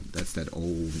that's that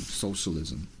old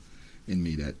socialism in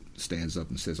me that stands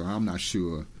up and says, oh, I'm not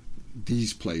sure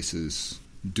these places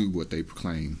do what they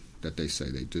proclaim that they say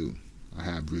they do. I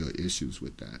have real issues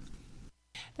with that.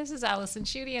 This is Allison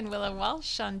Schutte and Willow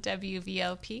Walsh on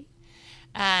WVLP.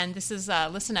 And this is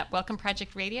Listen Up, Welcome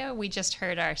Project Radio. We just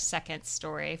heard our second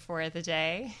story for the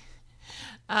day.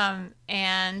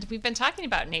 And we've been talking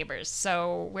about neighbors.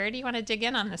 So where do you want to dig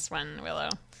in on this one, Willow?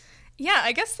 Yeah,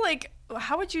 I guess,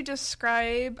 how would you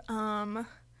describe the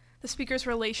speaker's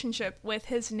relationship with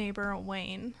his neighbor,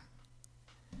 Wayne?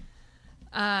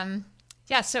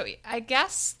 So I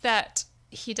guess that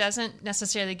he doesn't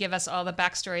necessarily give us all the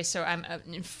backstory, so I'm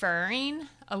inferring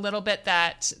a little bit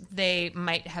that they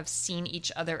might have seen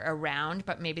each other around,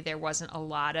 but maybe there wasn't a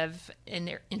lot of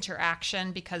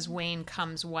interaction because Wayne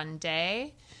comes one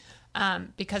day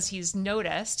because he's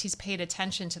paid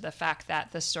attention to the fact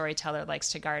that the storyteller likes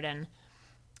to garden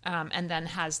and then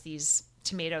has these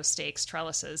tomato steaks,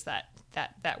 trellises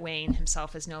that Wayne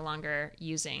himself is no longer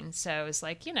using. So it's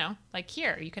like,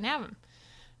 here, you can have them.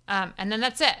 And then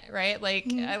that's it, right?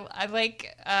 I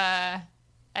like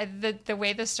the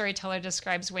way the storyteller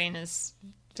describes Wayne is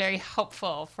very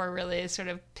helpful for really sort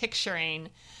of picturing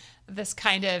this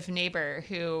kind of neighbor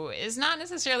who is not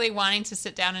necessarily wanting to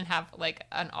sit down and have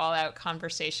an all-out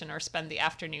conversation or spend the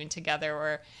afternoon together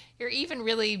or even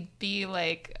really be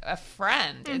like a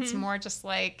friend. Mm-hmm. It's more just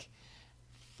like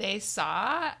they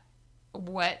saw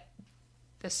what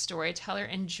the storyteller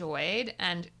enjoyed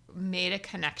and made a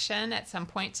connection at some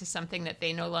point to something that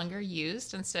they no longer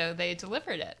used, and so they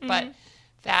delivered it. Mm-hmm. But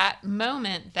that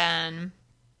moment then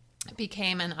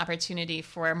became an opportunity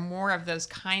for more of those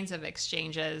kinds of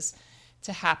exchanges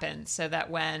to happen, so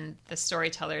that when the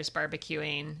storyteller is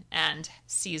barbecuing and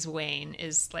sees Wayne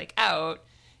is out,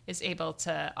 is able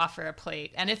to offer a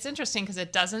plate. And it's interesting because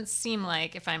it doesn't seem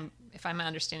like, if I'm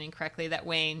understanding correctly, that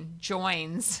Wayne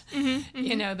joins,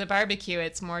 the barbecue.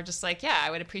 It's more just like, yeah, I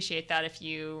would appreciate that if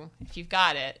you've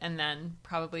got it, and then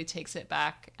probably takes it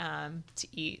back to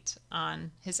eat on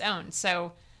his own.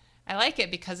 So I like it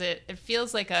because it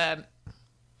feels like a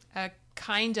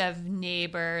kind of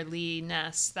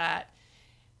neighborliness that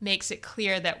makes it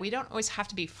clear that we don't always have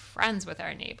to be friends with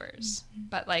our neighbors,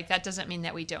 but that doesn't mean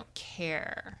that we don't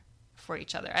care for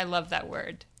each other. I love that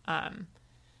word.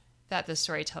 that the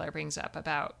storyteller brings up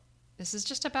about this is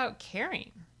just about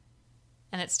caring.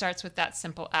 And it starts with that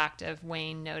simple act of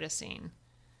Wayne noticing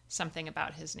something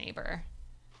about his neighbor.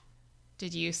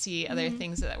 Did you see other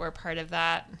things that were part of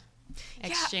that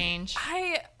exchange?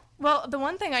 Well, the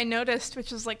one thing I noticed,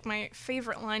 which is like my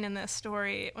favorite line in this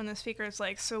story, when the speaker is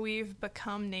like, so we've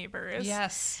become neighbors.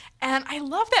 Yes. And I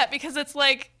love that because it's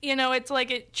like, it's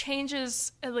like it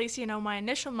changes at least, my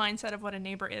initial mindset of what a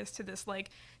neighbor is to this like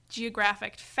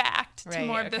geographic fact to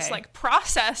more of this like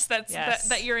process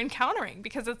that you're encountering,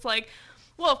 because it's like,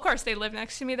 well, of course they live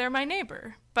next to me, they're my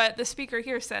neighbor, but the speaker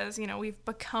here says, we've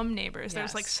become neighbors.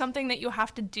 There's like something that you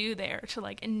have to do there to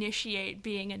like initiate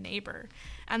being a neighbor.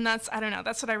 And that's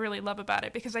what I really love about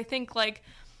it, because I think like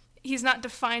he's not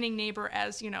defining neighbor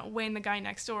as, Wayne, the guy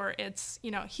next door. It's,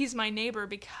 he's my neighbor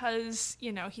because,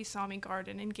 he saw me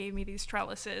garden and gave me these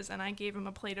trellises, and I gave him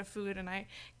a plate of food, and I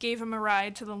gave him a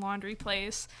ride to the laundry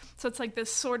place. So it's like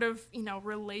this sort of,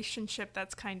 relationship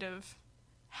that's kind of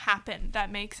happened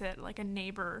that makes it like a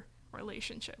neighbor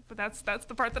relationship. But that's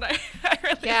the part that I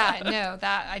really love.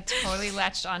 That I totally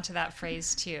latched onto that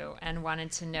phrase too, and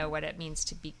wanted to know what it means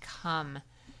to become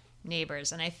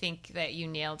neighbors. And I think that you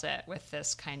nailed it with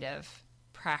this kind of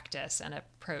practice and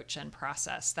approach and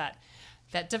process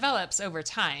that develops over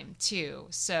time too.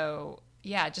 So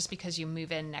yeah, just because you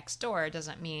move in next door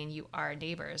doesn't mean you are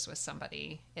neighbors with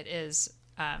somebody. It is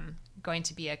going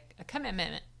to be a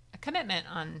commitment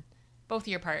on both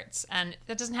your parts, and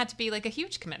that doesn't have to be like a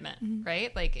huge commitment,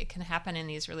 right? Like it can happen in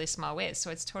these really small ways,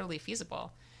 so it's totally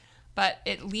feasible. But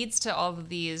it leads to all of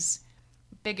these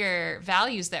bigger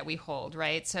values that we hold,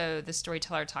 right? So the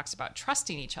storyteller talks about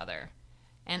trusting each other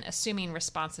and assuming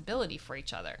responsibility for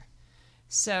each other.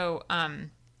 So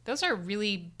those are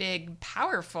really big,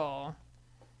 powerful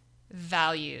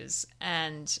values.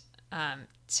 And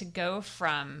to go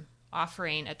from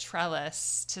offering a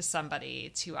trellis to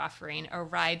somebody, to offering a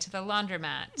ride to the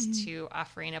laundromat, to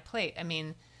offering a plate. I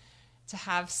mean, to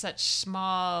have such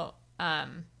small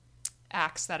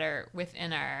acts that are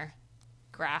within our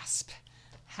grasp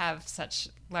have such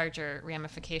larger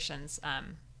ramifications.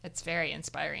 It's very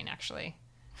inspiring, actually.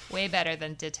 Way better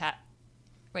than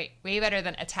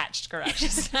attached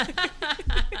garages. I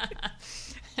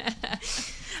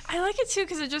like it too,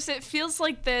 because it feels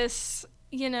like this,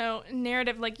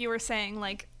 narrative, like you were saying,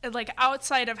 like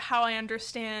outside of how I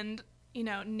understand,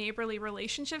 neighborly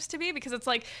relationships to be, because it's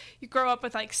like you grow up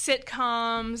with like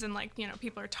sitcoms and like,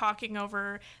 people are talking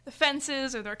over the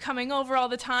fences or they're coming over all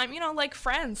the time, like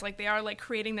friends, like they are like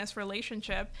creating this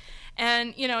relationship.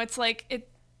 And, it's like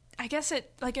I guess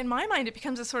it, like in my mind, it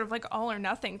becomes a sort of like all or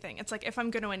nothing thing. It's like, if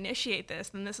I'm going to initiate this,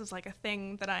 then this is like a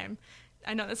thing that I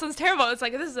know this sounds terrible. It's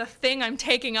like, this is a thing I'm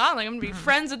taking on. Like, I'm going to be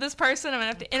friends with this person. I'm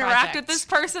going to have to interact with this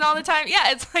person all the time. Yeah,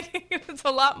 it's like, it's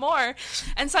a lot more.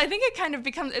 And so I think it kind of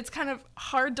becomes, it's kind of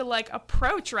hard to like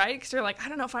approach, right? Because you're like, I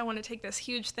don't know if I want to take this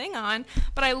huge thing on.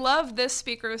 But I love this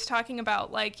speaker is talking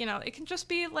about like, it can just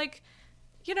be like,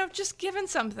 just giving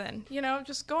something,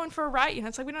 just going for a ride.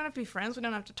 It's like, we don't have to be friends. We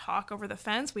don't have to talk over the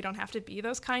fence. We don't have to be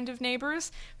those kind of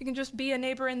neighbors. We can just be a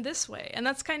neighbor in this way. And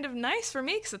that's kind of nice for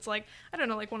me, because it's like, I don't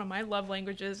know, like one of my love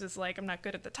languages is like, I'm not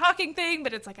good at the talking thing,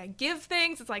 but it's like I give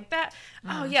things. It's like that.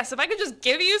 Oh, yes, if I could just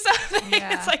give you something,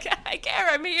 it's like, I care,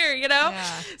 I'm here,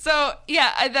 Yeah. So,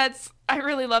 yeah, I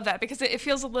really love that, because it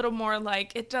feels a little more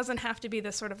like it doesn't have to be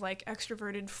this sort of like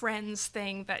extroverted friends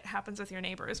thing that happens with your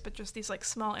neighbors, but just these like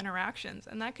small interactions.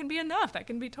 And that can be enough. That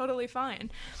can be totally fine.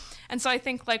 And so I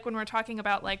think like when we're talking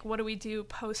about like, what do we do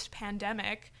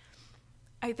post-pandemic,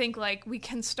 I think like we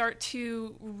can start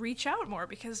to reach out more,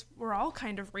 because we're all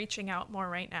kind of reaching out more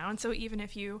right now. And so even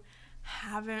if you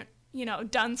haven't,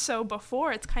 done so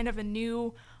before, it's kind of a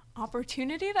new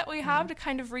opportunity that we have to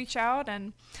kind of reach out.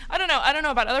 And I don't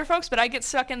know about other folks, but I get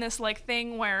stuck in this like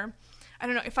thing where, I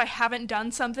don't know, if I haven't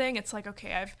done something, it's like,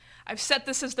 okay, I've set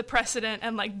this as the precedent,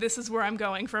 and like this is where I'm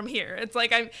going from here. It's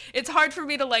like it's hard for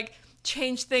me to like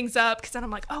change things up, because then I'm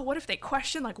like, oh, what if they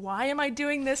question like, why am I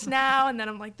doing this now? And then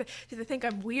I'm like, do they think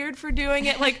I'm weird for doing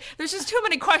it? Like there's just too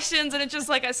many questions, and it's just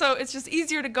like, so it's just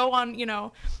easier to go on,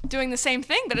 doing the same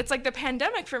thing. But it's like the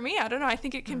pandemic for me, I don't know, I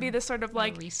think it can be this sort of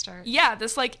like restart. Yeah,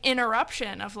 this like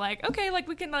interruption of like, okay, like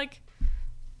we can like,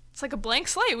 it's like a blank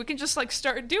slate. We can just like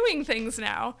start doing things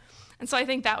now. And so I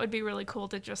think that would be really cool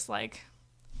to just like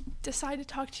decide to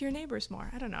talk to your neighbors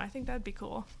more. I don't know. I think that'd be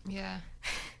cool. Yeah.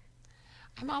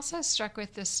 I'm also struck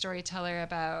with this storyteller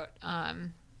about,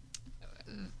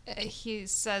 he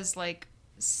says like,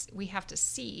 we have to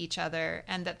see each other,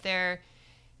 and that the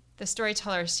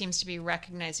storyteller seems to be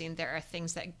recognizing there are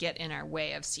things that get in our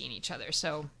way of seeing each other.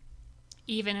 So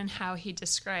even in how he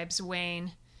describes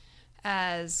Wayne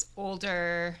as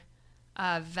older,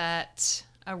 a vet,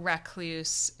 a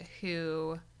recluse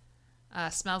who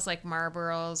smells like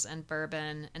Marlboros and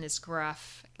bourbon and is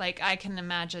gruff. Like, I can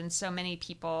imagine so many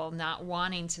people not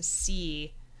wanting to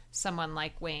see someone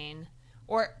like Wayne,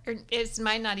 or it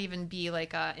might not even be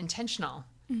like intentional.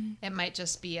 It might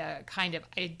just be a kind of,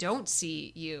 I don't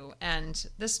see you. And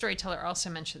this storyteller also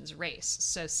mentions race,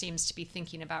 so seems to be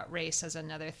thinking about race as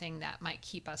another thing that might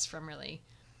keep us from really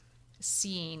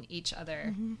seeing each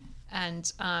other.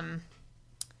 And I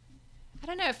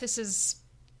don't know if this is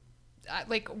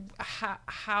like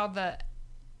how the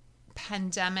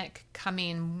pandemic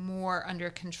coming more under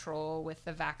control with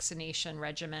the vaccination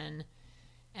regimen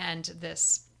and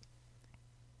this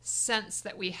sense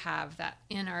that we have that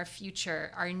in our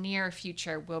future, our near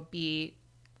future, will be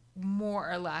more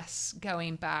or less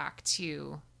going back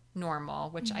to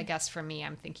normal, which I guess for me,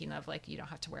 I'm thinking of like, you don't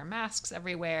have to wear masks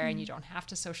everywhere and you don't have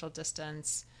to social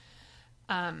distance.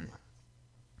 I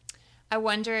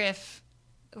wonder if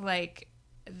like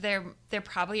there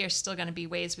probably are still going to be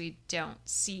ways we don't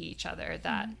see each other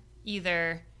that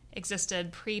either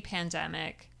existed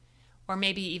pre-pandemic or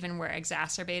maybe even were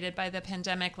exacerbated by the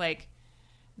pandemic. Like,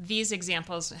 these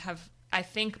examples have, I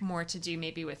think, more to do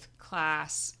maybe with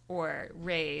class or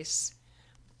race.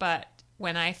 But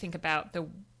when I think about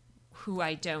who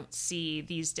I don't see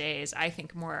these days, I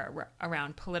think more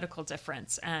around political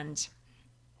difference. And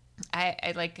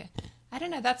I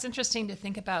don't know, that's interesting to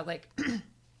think about. Like,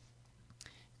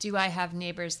 do I have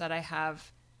neighbors that I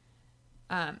have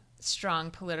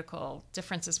strong political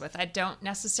differences with? I don't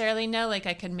necessarily know. Like,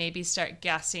 I could maybe start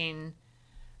guessing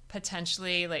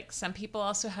potentially, like, some people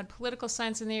also had political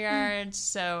signs in their yards,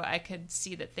 so I could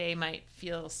see that they might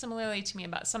feel similarly to me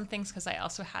about some things because I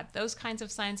also had those kinds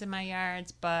of signs in my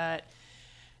yards. But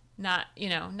not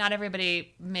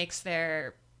everybody makes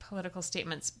their political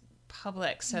statements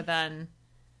public. So then,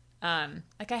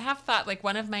 like, I have thought, like,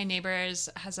 one of my neighbors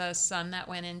has a son that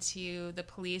went into the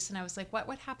police, and I was like, what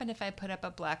would happen if I put up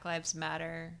a Black Lives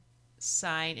Matter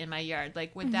sign in my yard?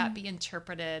 Like, would that be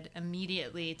interpreted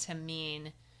immediately to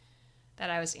mean that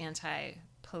I was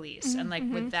anti-police? And like,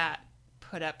 would that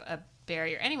put up a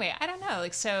barrier? Anyway, I don't know.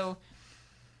 Like, so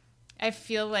I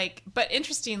feel like, but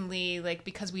interestingly, like,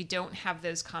 because we don't have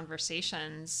those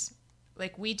conversations,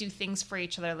 like, we do things for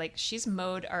each other. Like, she's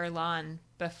mowed our lawn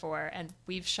before and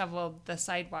we've shoveled the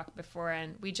sidewalk before.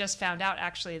 And we just found out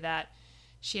actually that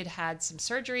she had some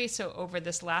surgery. So over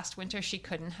this last winter, she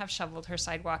couldn't have shoveled her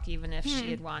sidewalk even if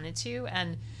she had wanted to.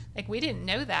 And like, we didn't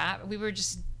know that. We were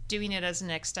just doing it as an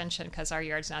extension because our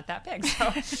yard's not that big.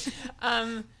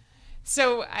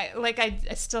 So, I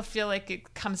still feel like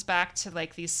it comes back to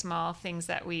like these small things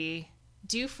that we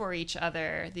do for each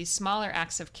other, these smaller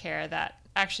acts of care that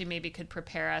actually maybe could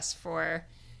prepare us for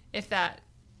if that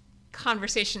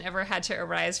conversation ever had to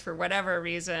arise for whatever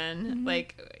reason,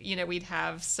 like, you know, we'd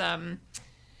have some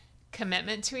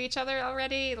commitment to each other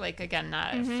already. Like, again,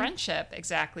 not a friendship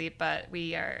exactly, but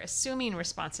we are assuming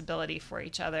responsibility for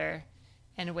each other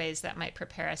in ways that might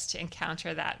prepare us to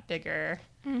encounter that bigger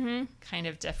kind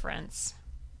of difference.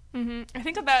 I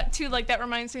think of that too, like, that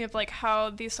reminds me of like how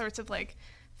these sorts of like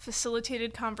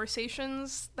facilitated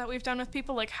conversations that we've done with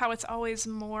people, like how it's always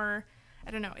more, I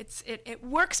don't know, it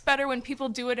works better when people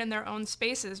do it in their own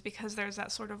spaces because there's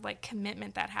that sort of like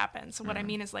commitment that happens. So what I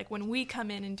mean is, like, when we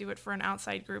come in and do it for an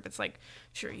outside group, it's like,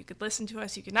 sure, you could listen to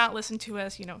us, you could not listen to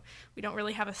us, you know, we don't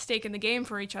really have a stake in the game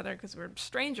for each other because we're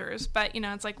strangers. But, you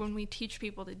know, it's like when we teach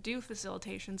people to do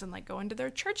facilitations and like go into their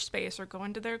church space or go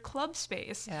into their club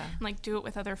space and like do it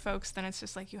with other folks, then it's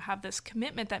just like you have this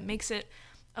commitment that makes it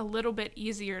a little bit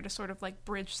easier to sort of like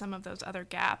bridge some of those other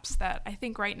gaps that I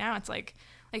think right now it's like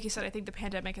you said, I think the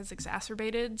pandemic has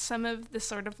exacerbated some of this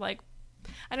sort of like,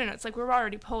 I don't know, it's like we're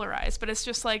already polarized, but it's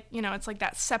just like, you know, it's like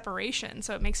that separation.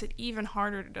 So it makes it even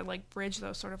harder to like bridge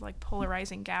those sort of like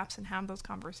polarizing gaps and have those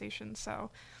conversations. So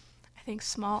I think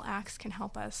small acts can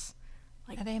help us.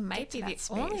 Like, they might be the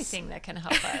space. only thing that can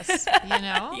help us, you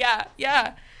know?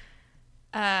 Yeah.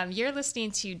 You're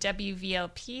listening to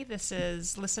WVLP. This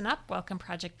is Listen Up, Welcome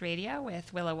Project Radio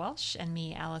with Willow Walsh and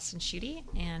me, Allison Schutte,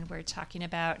 and we're talking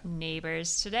about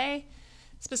neighbors today.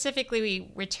 Specifically,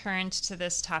 we returned to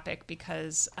this topic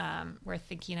because we're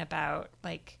thinking about,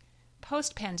 like,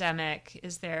 post-pandemic,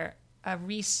 is there a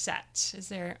reset?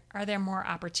 Are there more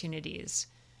opportunities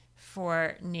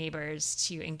for neighbors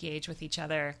to engage with each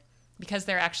other because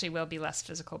there actually will be less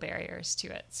physical barriers to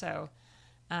it? So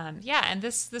and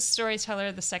this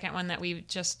storyteller, the second one that we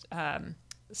just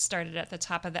started at the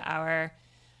top of the hour,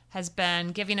 has been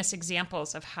giving us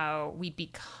examples of how we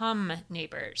become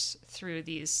neighbors through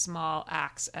these small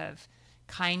acts of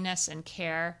kindness and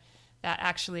care that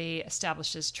actually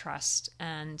establishes trust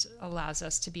and allows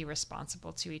us to be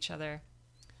responsible to each other.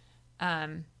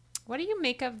 What do you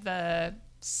make of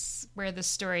where the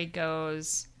story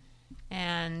goes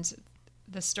and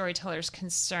the storyteller's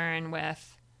concern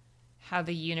with how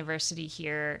the university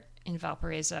here in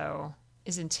Valparaiso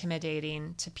is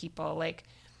intimidating to people? Like,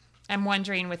 I'm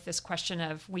wondering with this question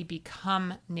of we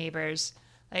become neighbors,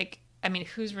 like, I mean,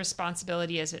 whose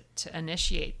responsibility is it to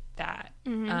initiate that?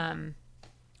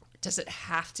 Does it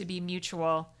have to be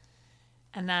mutual?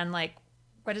 And then, like,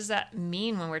 what does that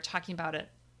mean when we're talking about an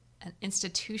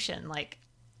institution like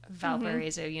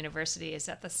Valparaiso University? Is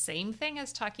that the same thing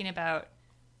as talking about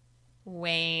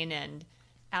Wayne and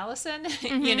Allison?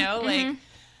 You know, like,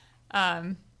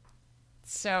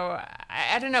 so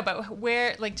I don't know, but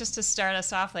where, like, just to start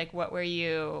us off, like, what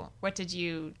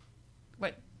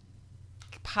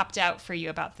popped out for you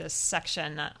about this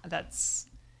section that's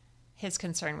his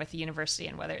concern with the university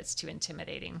and whether it's too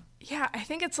intimidating? Yeah, I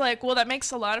think it's like, well, that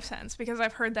makes a lot of sense because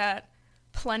I've heard that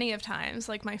plenty of times.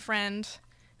 Like my friend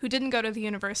who didn't go to the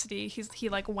university, he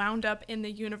like wound up in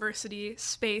the university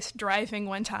space driving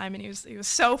one time, and he was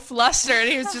so flustered.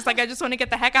 He was just like, I just want to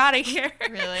get the heck out of here.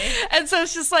 Really? And so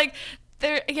it's just like,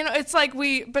 there, you know, it's like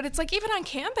but it's like even on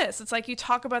campus, it's like you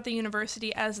talk about the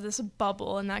university as this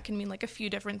bubble, and that can mean like a few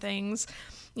different things,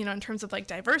 you know, in terms of like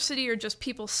diversity or just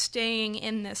people staying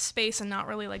in this space and not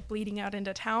really like bleeding out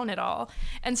into town at all.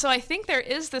 And so I think there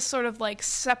is this sort of like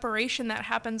separation that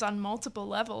happens on multiple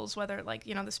levels, whether like,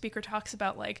 you know, the speaker talks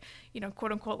about like, you know,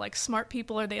 quote unquote, like smart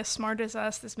people, are they as smart as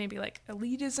us? This maybe like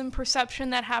elitism perception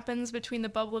that happens between the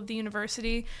bubble of the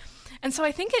university. And so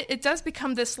I think it does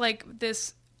become this like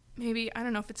this, maybe, I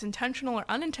don't know if it's intentional or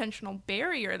unintentional,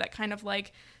 barrier that kind of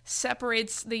like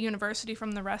separates the university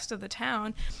from the rest of the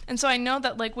town. And so I know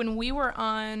that like when we were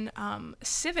on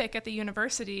Civic at the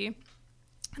university,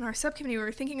 in our subcommittee, we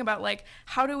were thinking about like,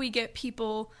 how do we get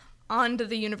people onto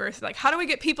the university? Like, how do we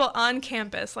get people on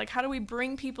campus? Like, how do we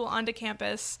bring people onto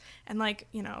campus and like,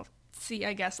 you know, see,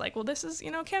 I guess like, well, this is, you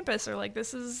know, campus, or like,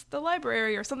 this is the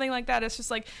library or something like that. It's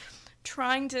just like,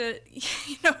 trying to,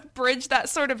 you know, bridge that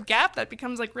sort of gap that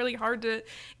becomes like really hard to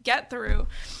get through.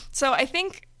 So I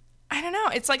think, I don't know,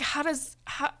 it's like, how does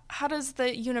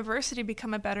the university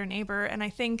become a better neighbor? And I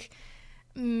think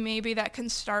maybe that can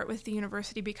start with the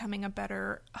university becoming a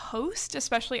better host,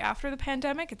 especially after the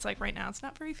pandemic. It's like right now it's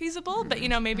not very feasible, but you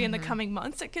know, maybe in the coming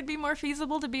months it could be more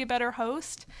feasible to be a better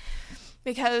host.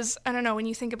 Because I don't know, when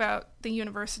you think about the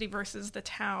university versus the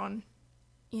town,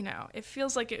 you know, it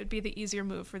feels like it would be the easier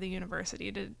move for the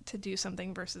university to do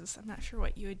something versus I'm not sure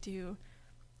what you would do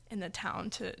in the town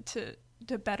to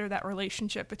better that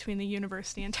relationship between the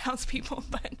university and townspeople.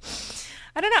 But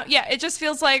I don't know. Yeah, it just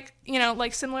feels like, you know,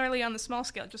 like similarly on the small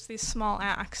scale, just these small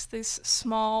acts, these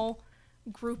small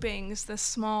groupings, the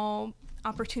small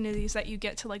opportunities that you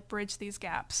get to like bridge these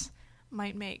gaps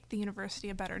might make the university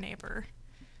a better neighbor.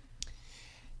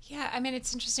 Yeah, I mean,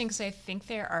 it's interesting because I think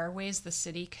there are ways the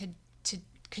city could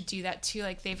do that too.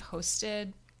 Like they've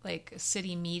hosted like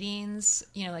city meetings,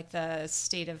 you know, like the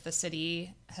state of the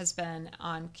city has been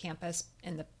on campus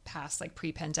in the past, like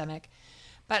pre-pandemic.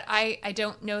 But I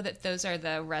don't know that those are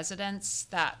the residents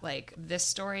that like this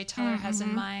storyteller has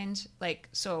in mind. Like,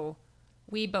 so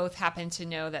we both happen to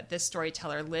know that this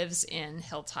storyteller lives in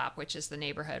Hilltop, which is the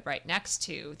neighborhood right next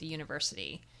to the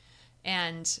university.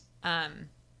 And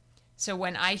so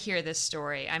when I hear this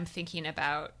story, I'm thinking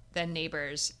about the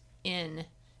neighbors in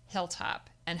Hilltop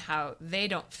and how they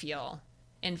don't feel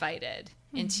invited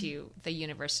into the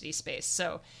university space.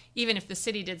 So even if the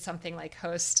city did something like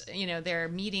host, you know, their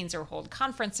meetings or hold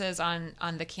conferences on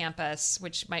the campus,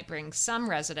 which might bring some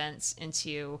residents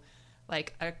into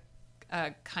like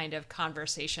a kind of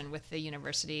conversation with the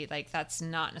university, like that's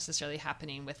not necessarily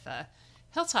happening with the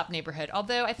Hilltop neighborhood.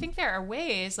 Although I think there are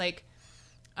ways like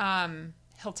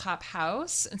Hilltop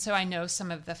House. And so I know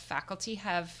some of the faculty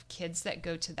have kids that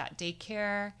go to that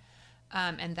daycare.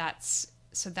 And that's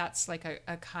like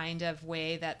a kind of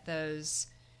way that those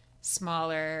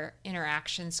smaller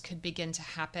interactions could begin to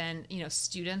happen. You know,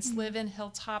 students live in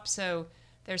Hilltop, so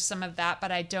there's some of that,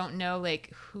 but I don't know,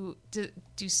 like, who do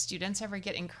students ever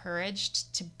get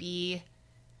encouraged to be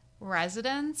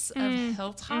residents of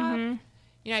Hilltop?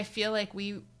 You know, I feel like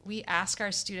we ask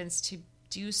our students to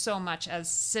do so much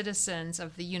as citizens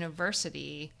of the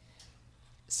university.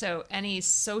 So any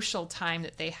social time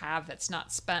that they have that's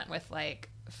not spent with like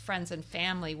friends and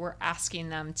family, we're asking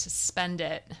them to spend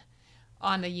it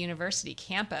on the university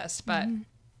campus. But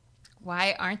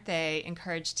why aren't they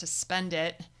encouraged to spend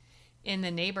it in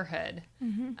the neighborhood?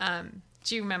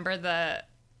 Do you remember the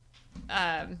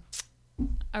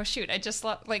Oh shoot! I just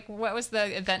like, what was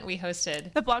the event we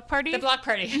hosted? The block party. The block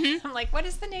party. I'm like, what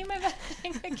is the name of that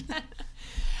thing again?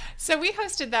 So we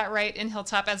hosted that right in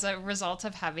Hilltop as a result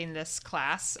of having this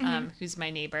class, who's my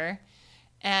neighbor,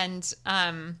 and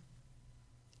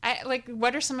I like.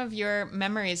 What are some of your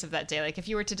memories of that day? Like, if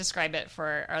you were to describe it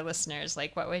for our listeners,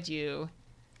 like, what would you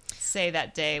say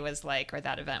that day was like, or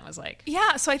that event was like?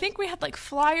 Yeah, so I think we had like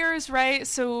flyers, right?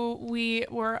 So we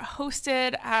were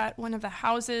hosted at one of the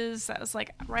houses that was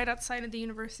like right outside of the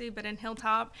university, but in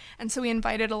Hilltop. And so we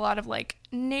invited a lot of like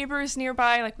neighbors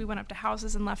nearby. Like we went up to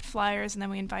houses and left flyers, and then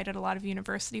we invited a lot of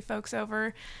university folks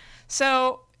over.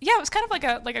 So yeah, it was kind of like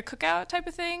a cookout type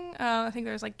of thing. I think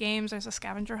there's like games, there's a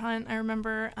scavenger hunt, I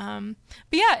remember. But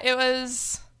yeah, it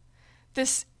was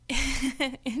this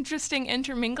interesting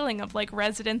intermingling of like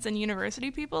residents and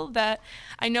university people that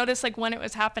I noticed like when it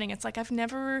was happening. It's like, I've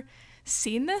never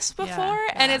seen this before.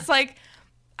 And it's like,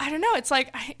 I don't know, it's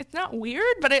like, it's not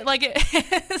weird, but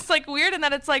it's like weird in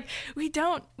that it's like, we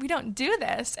don't do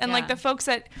this. And like the folks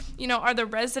that, are the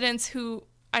residents who,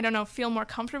 I don't know, feel more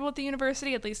comfortable at the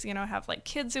university, at least, have like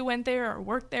kids who went there or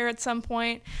worked there at some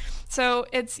point. So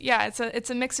it's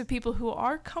a mix of people who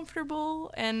are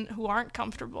comfortable and who aren't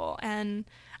comfortable. And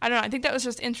I don't know, I think that was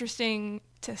just interesting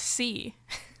to see.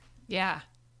 Yeah.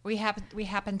 We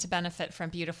happened to benefit from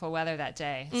beautiful weather that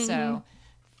day. Mm-hmm. So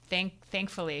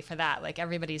thankfully for that, like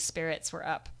everybody's spirits were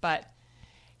up. But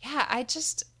yeah, I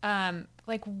just,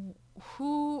 like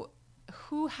who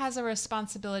has a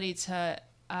responsibility to,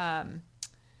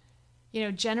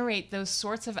 generate those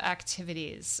sorts of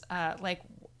activities. Like,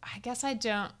 I guess I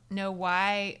don't know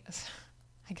why.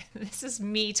 This is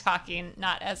me talking,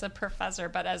 not as a professor,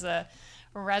 but as a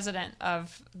resident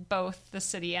of both the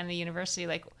city and the university.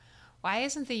 Like, why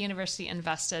isn't the university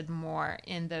invested more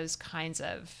in those kinds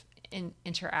of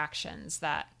interactions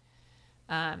that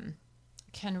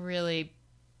can really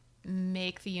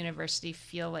make the university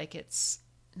feel like it's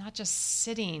not just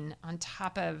sitting on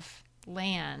top of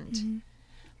land, mm-hmm.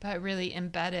 but really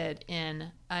embedded in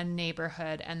a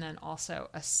neighborhood and then also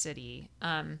a city.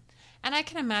 And I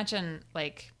can imagine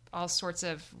like all sorts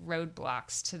of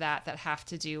roadblocks to that have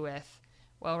to do with,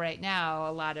 well, right now,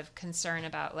 a lot of concern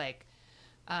about like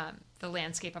the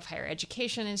landscape of higher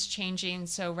education is changing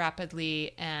so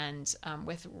rapidly, and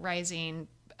with rising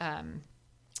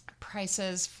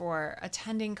prices for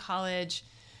attending college,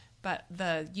 but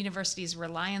the university's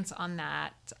reliance on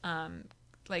that,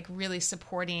 like really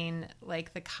supporting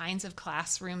like the kinds of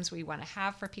classrooms we want to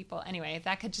have for people. Anyway,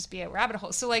 that could just be a rabbit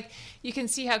hole. So like you can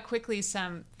see how quickly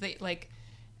like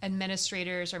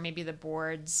administrators or maybe the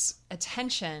board's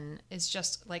attention is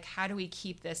just like, how do we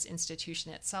keep this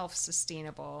institution itself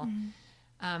sustainable?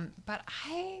 Mm-hmm. But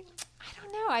I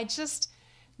don't know. I just,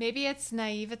 maybe it's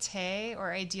naivete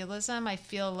or idealism. I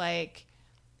feel like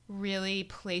really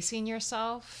placing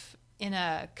yourself in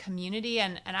a community,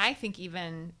 and I think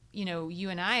even, you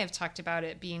and I have talked about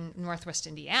it being Northwest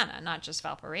Indiana, not just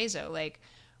Valparaiso. Like,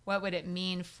 what would it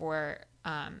mean for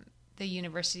the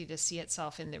university to see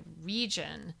itself in the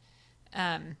region?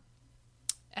 And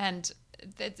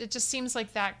it just seems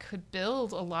like that could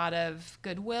build a lot of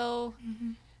goodwill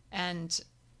mm-hmm. and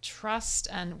trust.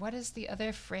 And what is the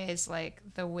other phrase? Like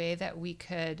the way that we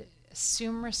could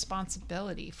assume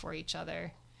responsibility for each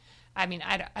other. I mean,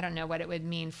 I don't know what it would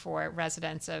mean for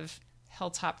residents of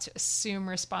Hilltop to assume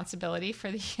responsibility for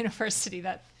the university.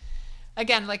 That,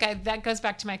 again, like that goes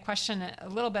back to my question a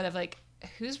little bit of like,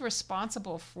 who's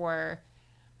responsible for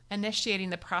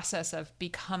initiating the process of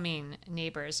becoming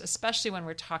neighbors, especially when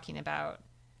we're talking about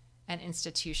an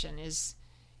institution? Is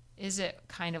it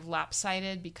kind of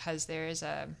lopsided because there is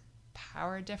a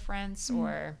power difference, mm-hmm.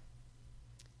 or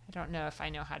I don't know if I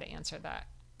know how to answer that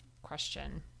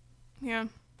question. Yeah.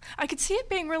 I could see it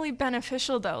being really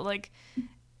beneficial though, like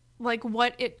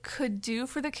what it could do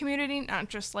for the community, not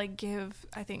just like give,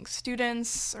 I think,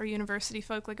 students or university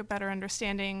folk like a better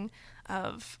understanding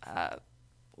of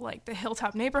like the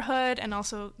Hilltop neighborhood, and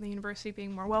also the university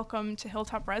being more welcome to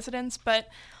Hilltop residents, but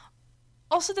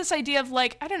also this idea of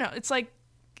like, I don't know, it's like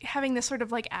having this sort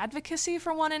of like advocacy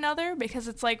for one another, because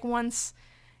it's like once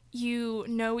you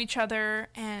know each other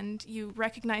and you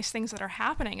recognize things that are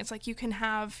happening, it's like you can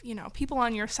have, people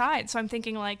on your side. So I'm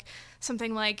thinking like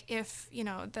something like if,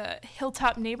 the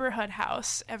Hilltop neighborhood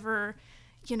house ever,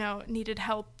 needed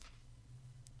help,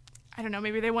 I don't know,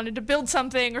 maybe they wanted to build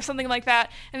something or something like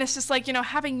that. And it's just like,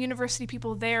 having university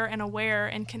people there and aware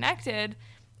and connected,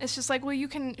 it's just like, well, you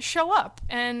can show up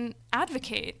and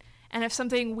advocate. And if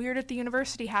something weird at the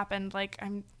university happened, like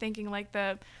I'm thinking like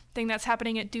the thing that's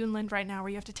happening at Duneland right now where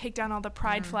you have to take down all the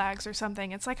pride flags or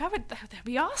something, it's like, that'd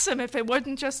be awesome if it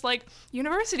wasn't just like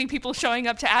university people showing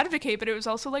up to advocate, but it was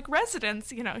also like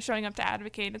residents, you know, showing up to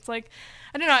advocate. It's like,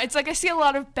 I don't know, it's like I see a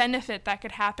lot of benefit that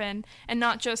could happen, and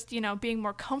not just, you know, being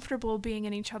more comfortable being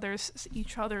in each other's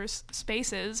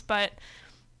spaces, but,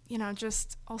 you know,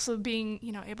 just also being,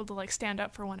 you know, able to like stand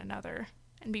up for one another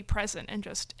and be present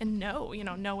and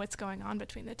know what's going on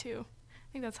between the two.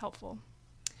 I think that's helpful.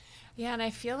 Yeah, and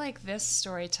I feel like this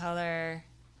storyteller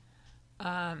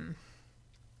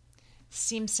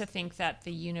seems to think that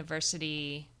the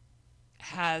university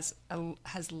has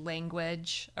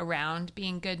language around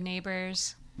being good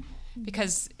neighbors,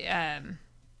 because the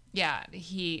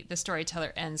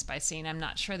storyteller ends by saying, "I'm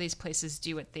not sure these places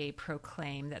do what they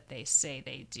proclaim that they say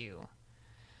they do."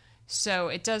 So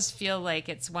it does feel like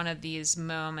it's one of these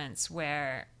moments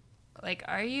where, like,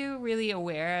 are you really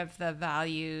aware of the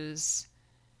values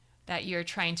that you're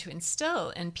trying to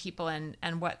instill in people, and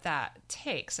what that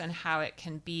takes, and how it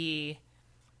can be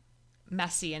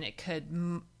messy, and it could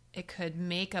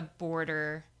make a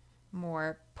border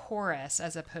more porous,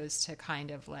 as opposed to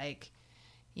kind of like,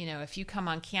 you know, if you come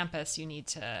on campus, you need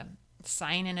to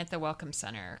sign in at the Welcome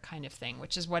Center kind of thing,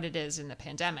 which is what it is in the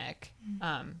pandemic,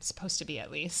 supposed to be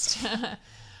at least. You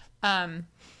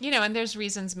know, and there's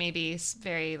reasons, maybe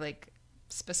very like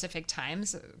specific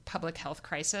times, public health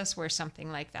crisis, where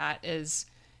something like that is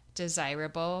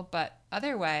desirable. But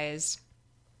otherwise,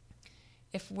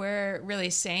 if we're really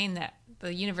saying that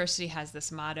the university has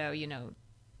this motto, you know,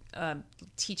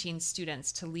 teaching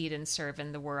students to lead and serve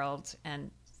in the world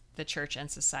and the church and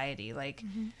society, like,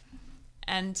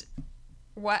 and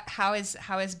how is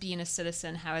being a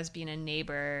citizen, how is being a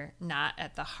neighbor not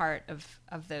at the heart of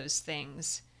those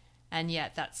things? And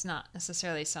yet that's not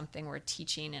necessarily something we're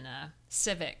teaching in a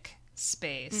civic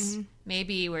space.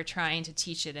 Maybe we're trying to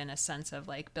teach it in a sense of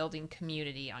like building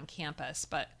community on campus,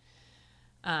 but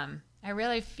I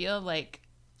really feel like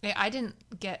I didn't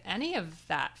get any of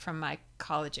that from my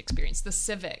college experience, the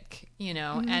civic, you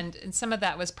know, and some of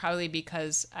that was probably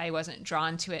because I wasn't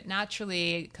drawn to it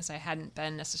naturally, because I hadn't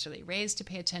been necessarily raised to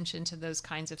pay attention to those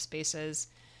kinds of spaces.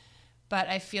 But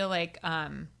I feel like,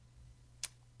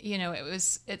 you know,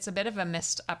 it's a bit of a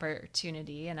missed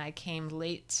opportunity, and I came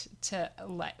late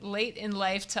in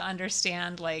life to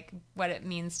understand like what it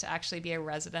means to actually be a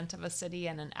resident of a city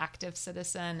and an active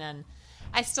citizen. And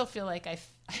I still feel like I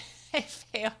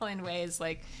fail in ways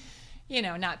like, you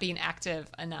know, not being active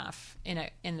enough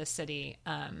in the city,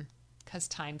 because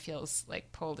time feels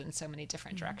like pulled in so many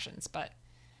different directions. But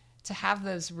to have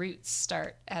those roots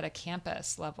start at a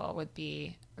campus level would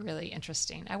be really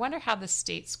interesting. I wonder how the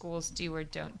state schools do or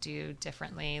don't do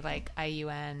differently, like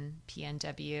IUN,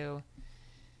 PNW,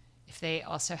 if they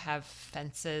also have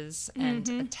fences and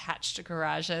attached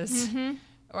garages,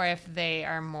 or if they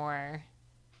are more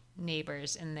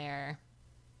neighbors in their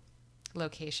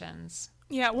locations.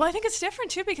 Yeah, well, I think it's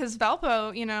different too, because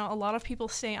Valpo, you know, a lot of people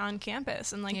stay on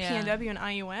campus, and like PNW and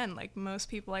IUN, like most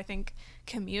people I think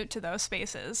commute to those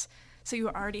spaces. So you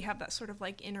already have that sort of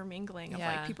like intermingling of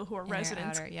like people who are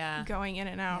residents going in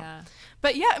and out. Yeah.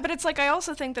 But it's like, I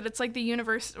also think that it's like the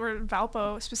university, or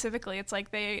Valpo specifically, it's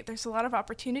like there's a lot of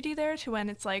opportunity there to when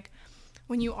it's like,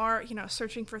 when you are, you know,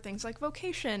 searching for things like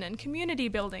vocation and community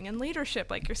building and leadership,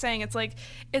 like you're saying, it's like,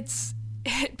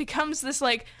 it becomes this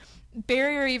like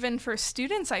barrier even for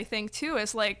students, I think, too,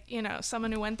 as like, you know,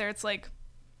 someone who went there, it's like,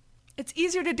 it's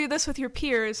easier to do this with your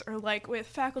peers or like with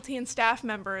faculty and staff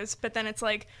members, but then it's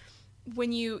like,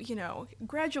 when you know,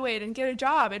 graduate and get a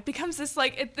job, it becomes this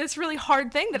like this really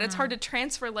hard thing that it's hard to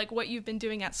transfer like what you've been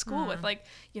doing at school with like,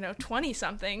 you know, 20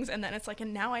 somethings, and then it's like,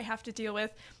 and now I have to deal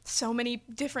with so many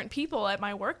different people at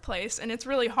my workplace, and it's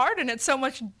really hard, and it's so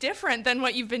much different than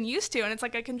what you've been used to. And it's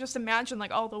like, I can just imagine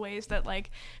like all the ways that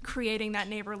like creating that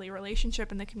neighborly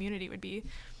relationship in the community would be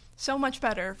so much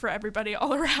better for everybody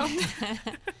all around.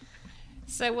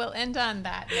 So we'll end on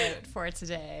that note for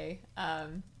today.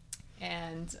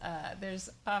 And there's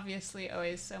obviously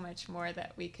always so much more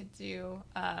that we could do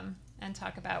and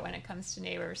talk about when it comes to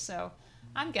neighbors. So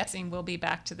I'm guessing we'll be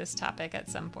back to this topic at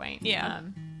some point. Yeah.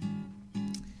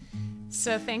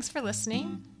 So thanks for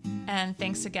listening. And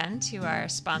thanks again to our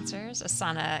sponsors,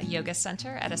 Asana Yoga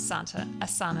Center at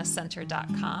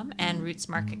asanacenter.com and Roots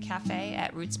Market Cafe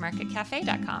at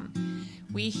rootsmarketcafe.com.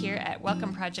 We here at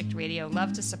Welcome Project Radio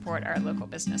love to support our local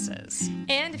businesses.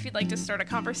 And if you'd like to start a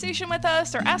conversation with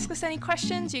us or ask us any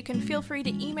questions, you can feel free to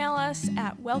email us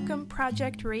at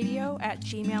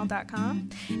welcomeprojectradio@gmail.com.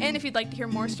 And if you'd like to hear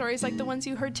more stories like the ones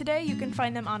you heard today, you can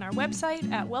find them on our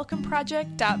website at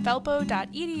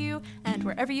welcomeproject.valpo.edu and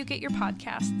wherever you get your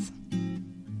podcasts.